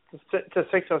 507 to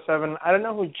 607. I don't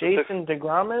know who Jason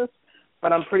DeGrom is,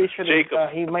 but I'm pretty sure that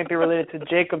he might be related to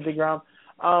Jacob DeGrom.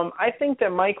 I think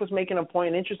that Mike was making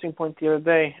an interesting point the other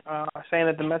day, saying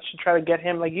that the Mets should try to get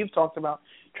him, like you've talked about,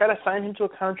 try to sign him to a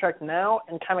contract now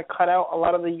and kind of cut out a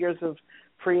lot of the years of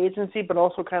free agency, but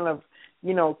also kind of,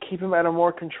 keep him at a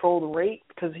more controlled rate,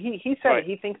 because he said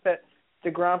he thinks that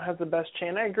DeGrom has the best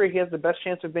chance. I agree, he has the best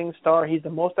chance of being a star. He's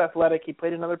the most athletic. He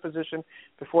played another position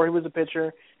before he was a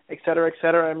pitcher, et cetera, et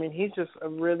cetera. I mean, he's just a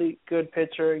really good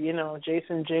pitcher,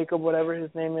 Jason, Jacob, whatever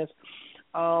his name is.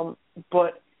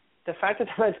 But the fact that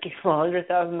the Mets gave him a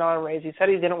 $100,000 raise, he said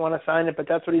he didn't want to sign it, but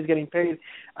that's what he's getting paid.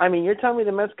 I mean, you're telling me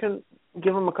the Mets can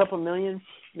give him a couple million,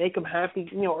 make him happy,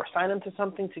 or sign him to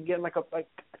something to get like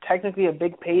technically a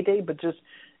big payday, but just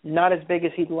not as big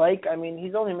as he'd like. I mean,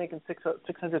 he's only making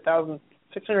 $607,000,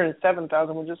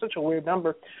 which is such a weird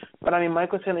number. But I mean,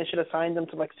 Mike was saying they should have signed him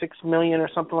to like $6 million or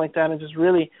something like that, and just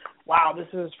really, wow, this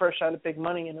is his first shot at big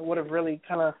money, and it would have really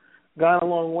kind of gone a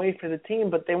long way for the team.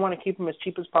 But they want to keep him as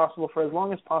cheap as possible for as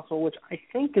long as possible, which I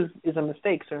think is a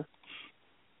mistake, sir.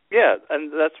 Yeah,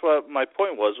 and that's what my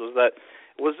point was that.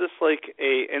 Was this like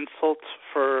a insult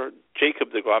for Jacob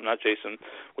DeGrom, not Jason,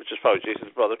 which is probably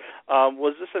Jason's brother?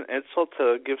 Was this an insult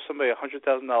to give somebody a $100,000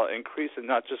 increase and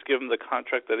not just give him the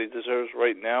contract that he deserves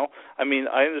right now? I mean,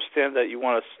 I understand that you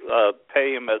want to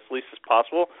pay him as least as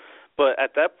possible, but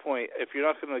at that point, if you're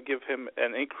not going to give him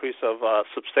an increase of a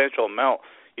substantial amount,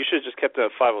 you should have just kept it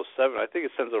at 507. I think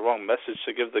it sends the wrong message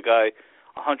to give the guy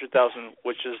 $100,000,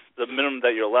 which is the minimum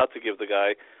that you're allowed to give the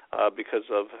guy because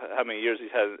of how many years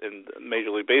he's had in Major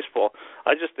League Baseball.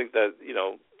 I just think that,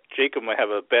 Jacob might have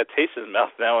a bad taste in his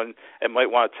mouth now and might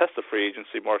want to test the free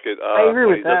agency market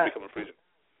when he does become a free agent.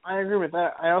 I agree with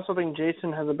that. I also think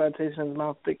Jason has a bad taste in his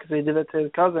mouth because he did that to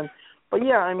his cousin. But,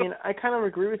 yeah, I mean, I kind of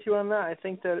agree with you on that. I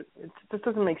think that this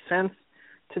doesn't make sense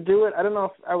to do it. I don't know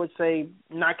if I would say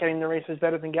not getting the raise is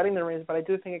better than getting the raise, but I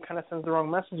do think it kind of sends the wrong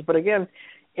message. But, again,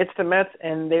 it's the Mets,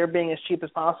 and they're being as cheap as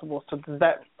possible. So does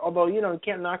that, although, you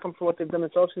can't knock them for what they've done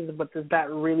this offseason, but does that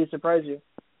really surprise you?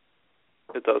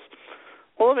 It does.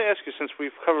 Well, let me ask you, since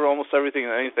we've covered almost everything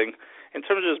and anything, in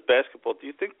terms of just basketball, do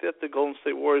you think that the Golden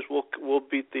State Warriors will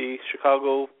beat the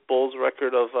Chicago Bulls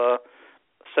record of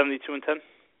 72-10?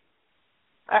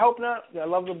 I hope not. I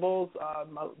love the Bulls. I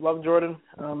love Jordan.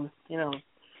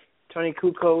 Tony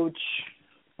Kukoc,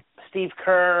 Steve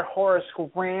Kerr, Horace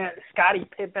Grant, Scottie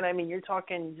Pippen. I mean, you're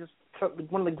talking just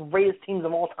one of the greatest teams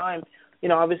of all time.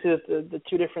 Obviously the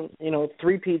two different,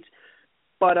 three-peats.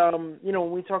 But,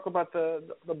 when we talk about the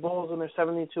Bulls and their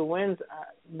 72 wins,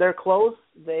 they're close.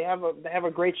 They have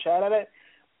a great shot at it.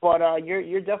 But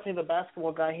you're definitely the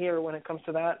basketball guy here when it comes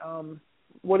to that.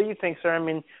 What do you think, sir? I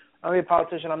mean, I'm a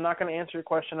politician. I'm not going to answer your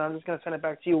question. I'm just going to send it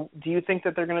back to you. Do you think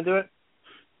that they're going to do it?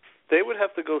 They would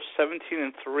have to go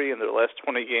 17-3 in their last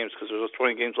 20 games because there's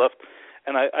 20 games left.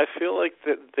 And I feel like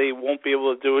that they won't be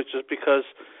able to do it just because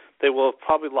they will have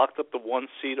probably locked up the 1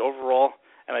 seed overall.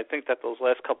 And I think that those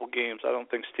last couple games, I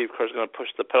don't think Steve Kerr is going to push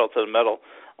the pedal to the metal.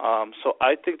 So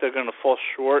I think they're going to fall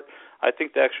short. I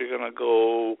think they're actually going to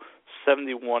go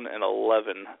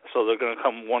 71-11. So they're going to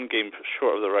come 1 game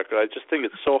short of the record. I just think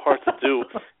it's so hard to do.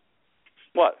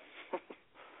 What?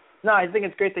 No, I think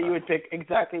it's great that you would pick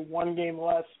exactly 1 game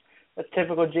less. That's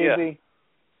typical JB.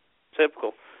 Yeah.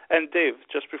 Typical. And Dave,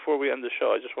 just before we end the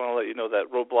show, I just want to let you know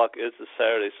that Roadblock is this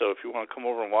Saturday. So if you want to come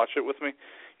over and watch it with me,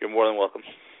 you're more than welcome.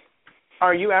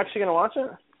 Are you actually going to watch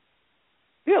it?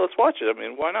 Yeah, let's watch it. I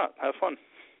mean, why not? Have fun.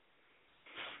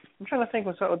 I'm trying to think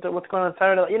what's going on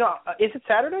Saturday. Is it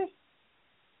Saturday?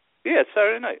 Yeah, it's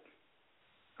Saturday night.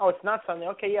 Oh, it's not Sunday.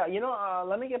 Okay, yeah.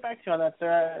 Let me get back to you on that,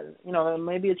 sir. There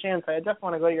may be a chance. I definitely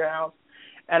want to go to your house,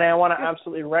 and I want to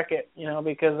absolutely wreck it,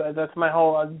 because that's my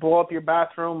whole blow up your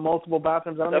bathroom, multiple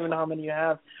bathrooms. I don't even know how many you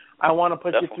have. I want to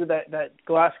put you through that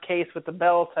glass case with the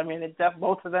belts. I mean,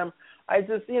 both of them. I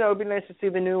just, it'd be nice to see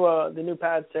the new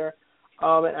pads there.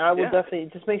 And I will definitely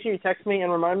just make sure you text me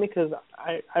and remind me because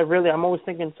I'm always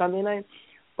thinking Sunday night.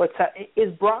 But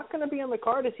is Brock going to be on the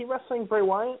card? Is he wrestling Bray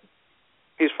Wyatt?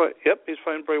 He's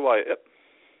fighting Bray Wyatt. Yep.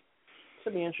 This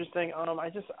would be interesting.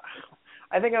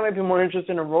 I think I might be more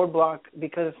interested in a Roadblock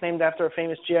because it's named after a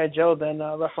famous G.I. Joe than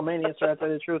WrestleMania. So to tell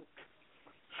you the truth.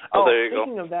 there you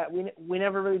speaking go. of that, we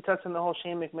never really touched on the whole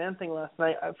Shane McMahon thing last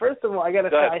night. First of all, I got to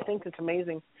say, I think it's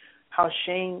amazing how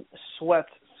Shane sweats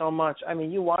so much. I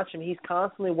mean, you watch him; he's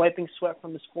constantly wiping sweat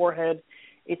from his forehead.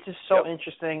 It's just so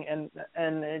interesting, and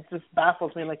it just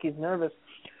baffles me like he's nervous.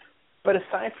 But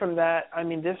aside from that, I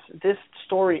mean, this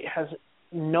story has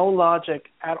no logic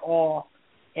at all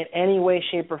in any way,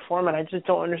 shape, or form, and I just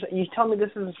don't understand. You tell me this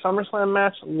is a SummerSlam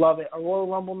match, love it. A Royal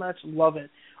Rumble match, love it.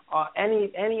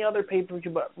 Any other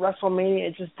pay-per-view, but WrestleMania,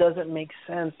 it just doesn't make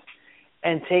sense.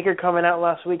 And Taker coming out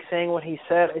last week saying what he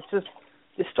said, it's just,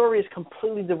 the story is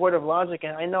completely devoid of logic.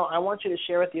 And I want you to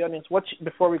share with the audience,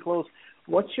 before we close,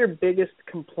 what's your biggest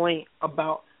complaint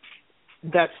about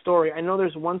that story? I know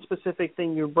there's one specific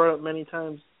thing you brought up many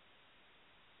times.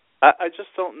 I just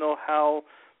don't know how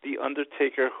The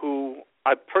Undertaker, who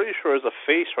I'm pretty sure is a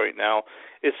face right now,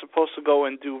 is supposed to go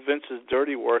and do Vince's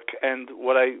dirty work. And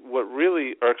what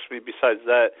really irks me besides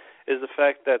that is the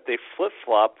fact that they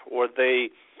flip-flop, or they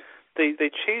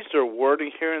change their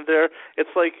wording here and there. It's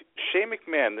like Shane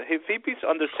McMahon, if he beats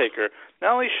Undertaker,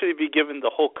 not only should he be given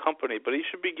the whole company, but he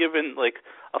should be given like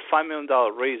a $5 million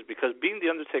raise, because being the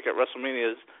Undertaker at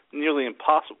WrestleMania is nearly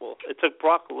impossible. It took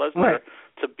Brock Lesnar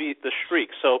to beat the Streak.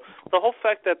 So the whole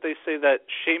fact that they say that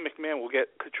Shane McMahon will get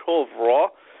control of Raw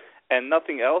and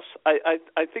nothing else,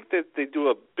 I think that they do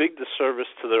a big disservice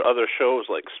to their other shows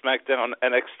like SmackDown,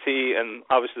 NXT, and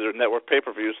obviously their network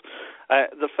pay-per-views.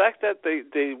 The fact that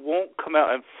they won't come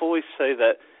out and fully say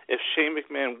that if Shane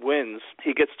McMahon wins,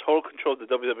 he gets total control of the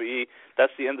WWE,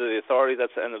 that's the end of the authority,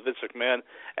 that's the end of Vince McMahon,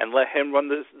 and let him run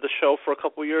the show for a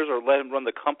couple of years, or let him run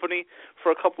the company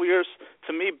for a couple of years,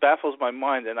 to me baffles my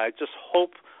mind. And I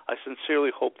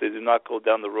sincerely hope they do not go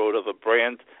down the road of a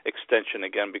brand extension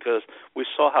again, because we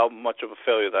saw how much of a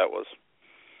failure that was.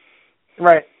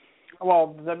 Right.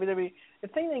 Well, the WWE, the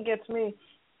thing that gets me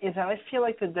is that I feel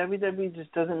like the WWE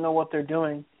just doesn't know what they're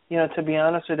doing. You know, to be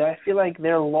honest with you, I feel like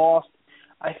they're lost.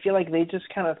 I feel like they just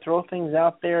kind of throw things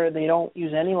out there. They don't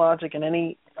use any logic in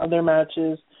any other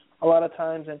matches a lot of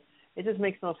times, and it just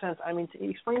makes no sense. I mean,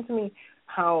 explain to me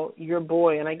how your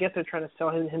boy, and I get they're trying to sell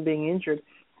him being injured,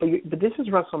 but this is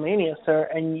WrestleMania, sir,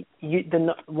 and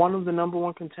one of the number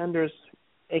one contenders,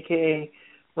 a.k.a.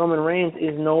 Roman Reigns,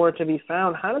 is nowhere to be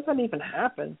found. How does that even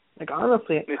happen? Like,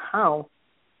 honestly, how?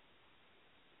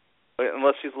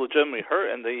 Unless he's legitimately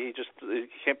hurt and he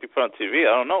can't be put on TV.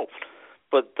 I don't know.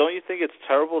 But don't you think it's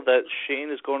terrible that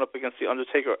Shane is going up against The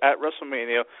Undertaker at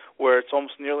WrestleMania, where it's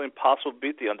almost nearly impossible to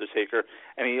beat The Undertaker,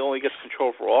 and he only gets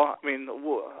control for Raw? I mean,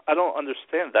 I don't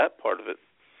understand that part of it.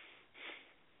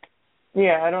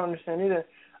 Yeah, I don't understand either.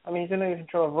 I mean, he's going to get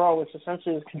control of Raw, which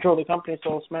essentially is control of the company,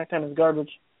 so SmackDown is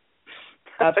garbage.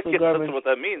 Absolute garbage. That's what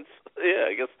that means. Yeah,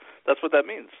 I guess that's what that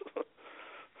means.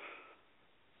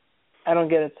 I don't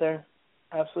get it, sir.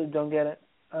 Absolutely don't get it.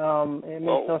 It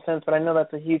makes no sense, but I know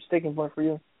that's a huge sticking point for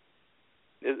you.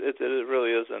 It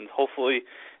really is, and hopefully,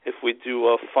 if we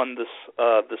do fund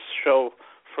this show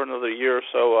for another year or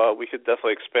so, we could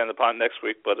definitely expand upon it next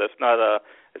week. But if not,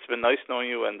 it's been nice knowing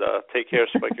you, and take care,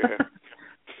 spike your hair.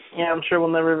 Yeah, I'm sure we'll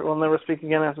never speak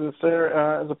again after this,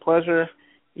 sir. It's a pleasure.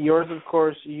 Yours, of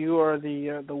course. You are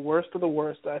the worst of the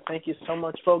worst. I thank you so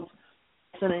much, folks,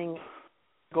 listening.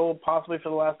 Go possibly for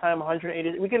the last time,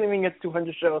 180. We couldn't even get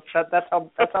 200 shows. That's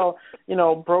how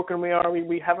broken we are.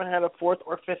 We haven't had a 4th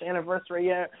or 5th anniversary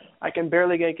yet. I can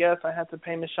barely get guests. I had to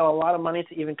pay Michelle a lot of money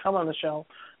to even come on the show.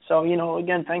 So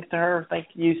again, thanks to her. Thank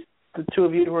you, the two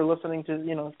of you who are listening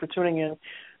to for tuning in.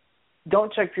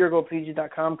 Don't check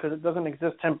puregoldpg.com because it doesn't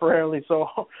exist temporarily. So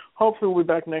hopefully we'll be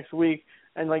back next week.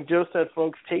 And like Joe said,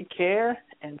 folks, take care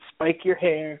and spike your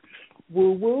hair.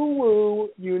 Woo, woo, woo.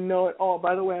 You know it all.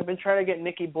 By the way, I've been trying to get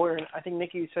Nikki Boyer. I think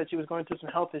Nikki said she was going through some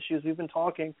health issues. We've been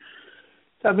talking.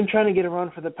 So I've been trying to get her on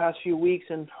for the past few weeks,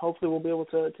 and hopefully we'll be able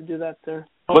to do that, sir.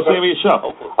 What's the name of your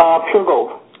show? Pure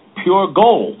Gold. Pure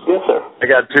Gold? Yes, sir. I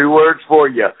got 2 words for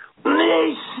you.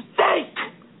 Mistake.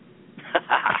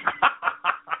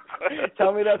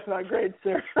 Tell me that's not great,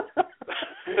 sir.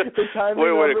 The timing way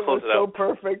of to it close was it so out.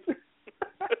 perfect.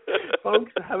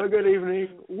 Folks, have a good evening.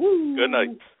 Woo. Good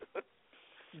night.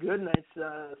 Good night,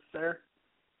 sir.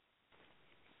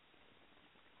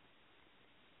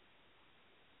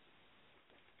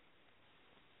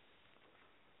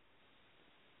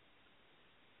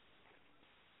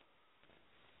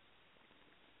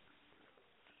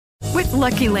 With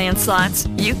Lucky Land Slots,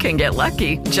 you can get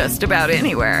lucky just about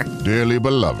anywhere. Dearly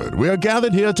beloved, we are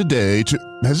gathered here today to...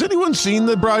 Has anyone seen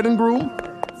the bride and groom?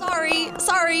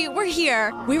 Sorry, we're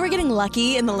here. We were getting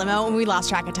lucky in the limo and we lost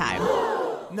track of time.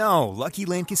 No, Lucky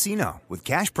Land Casino, with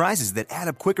cash prizes that add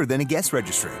up quicker than a guest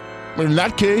registry. In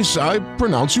that case, I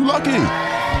pronounce you lucky.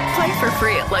 Play for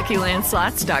free at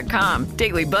LuckyLandSlots.com.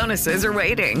 Daily bonuses are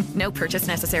waiting. No purchase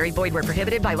necessary. Void where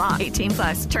prohibited by law.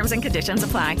 18+. Terms and conditions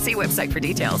apply. See website for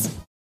details.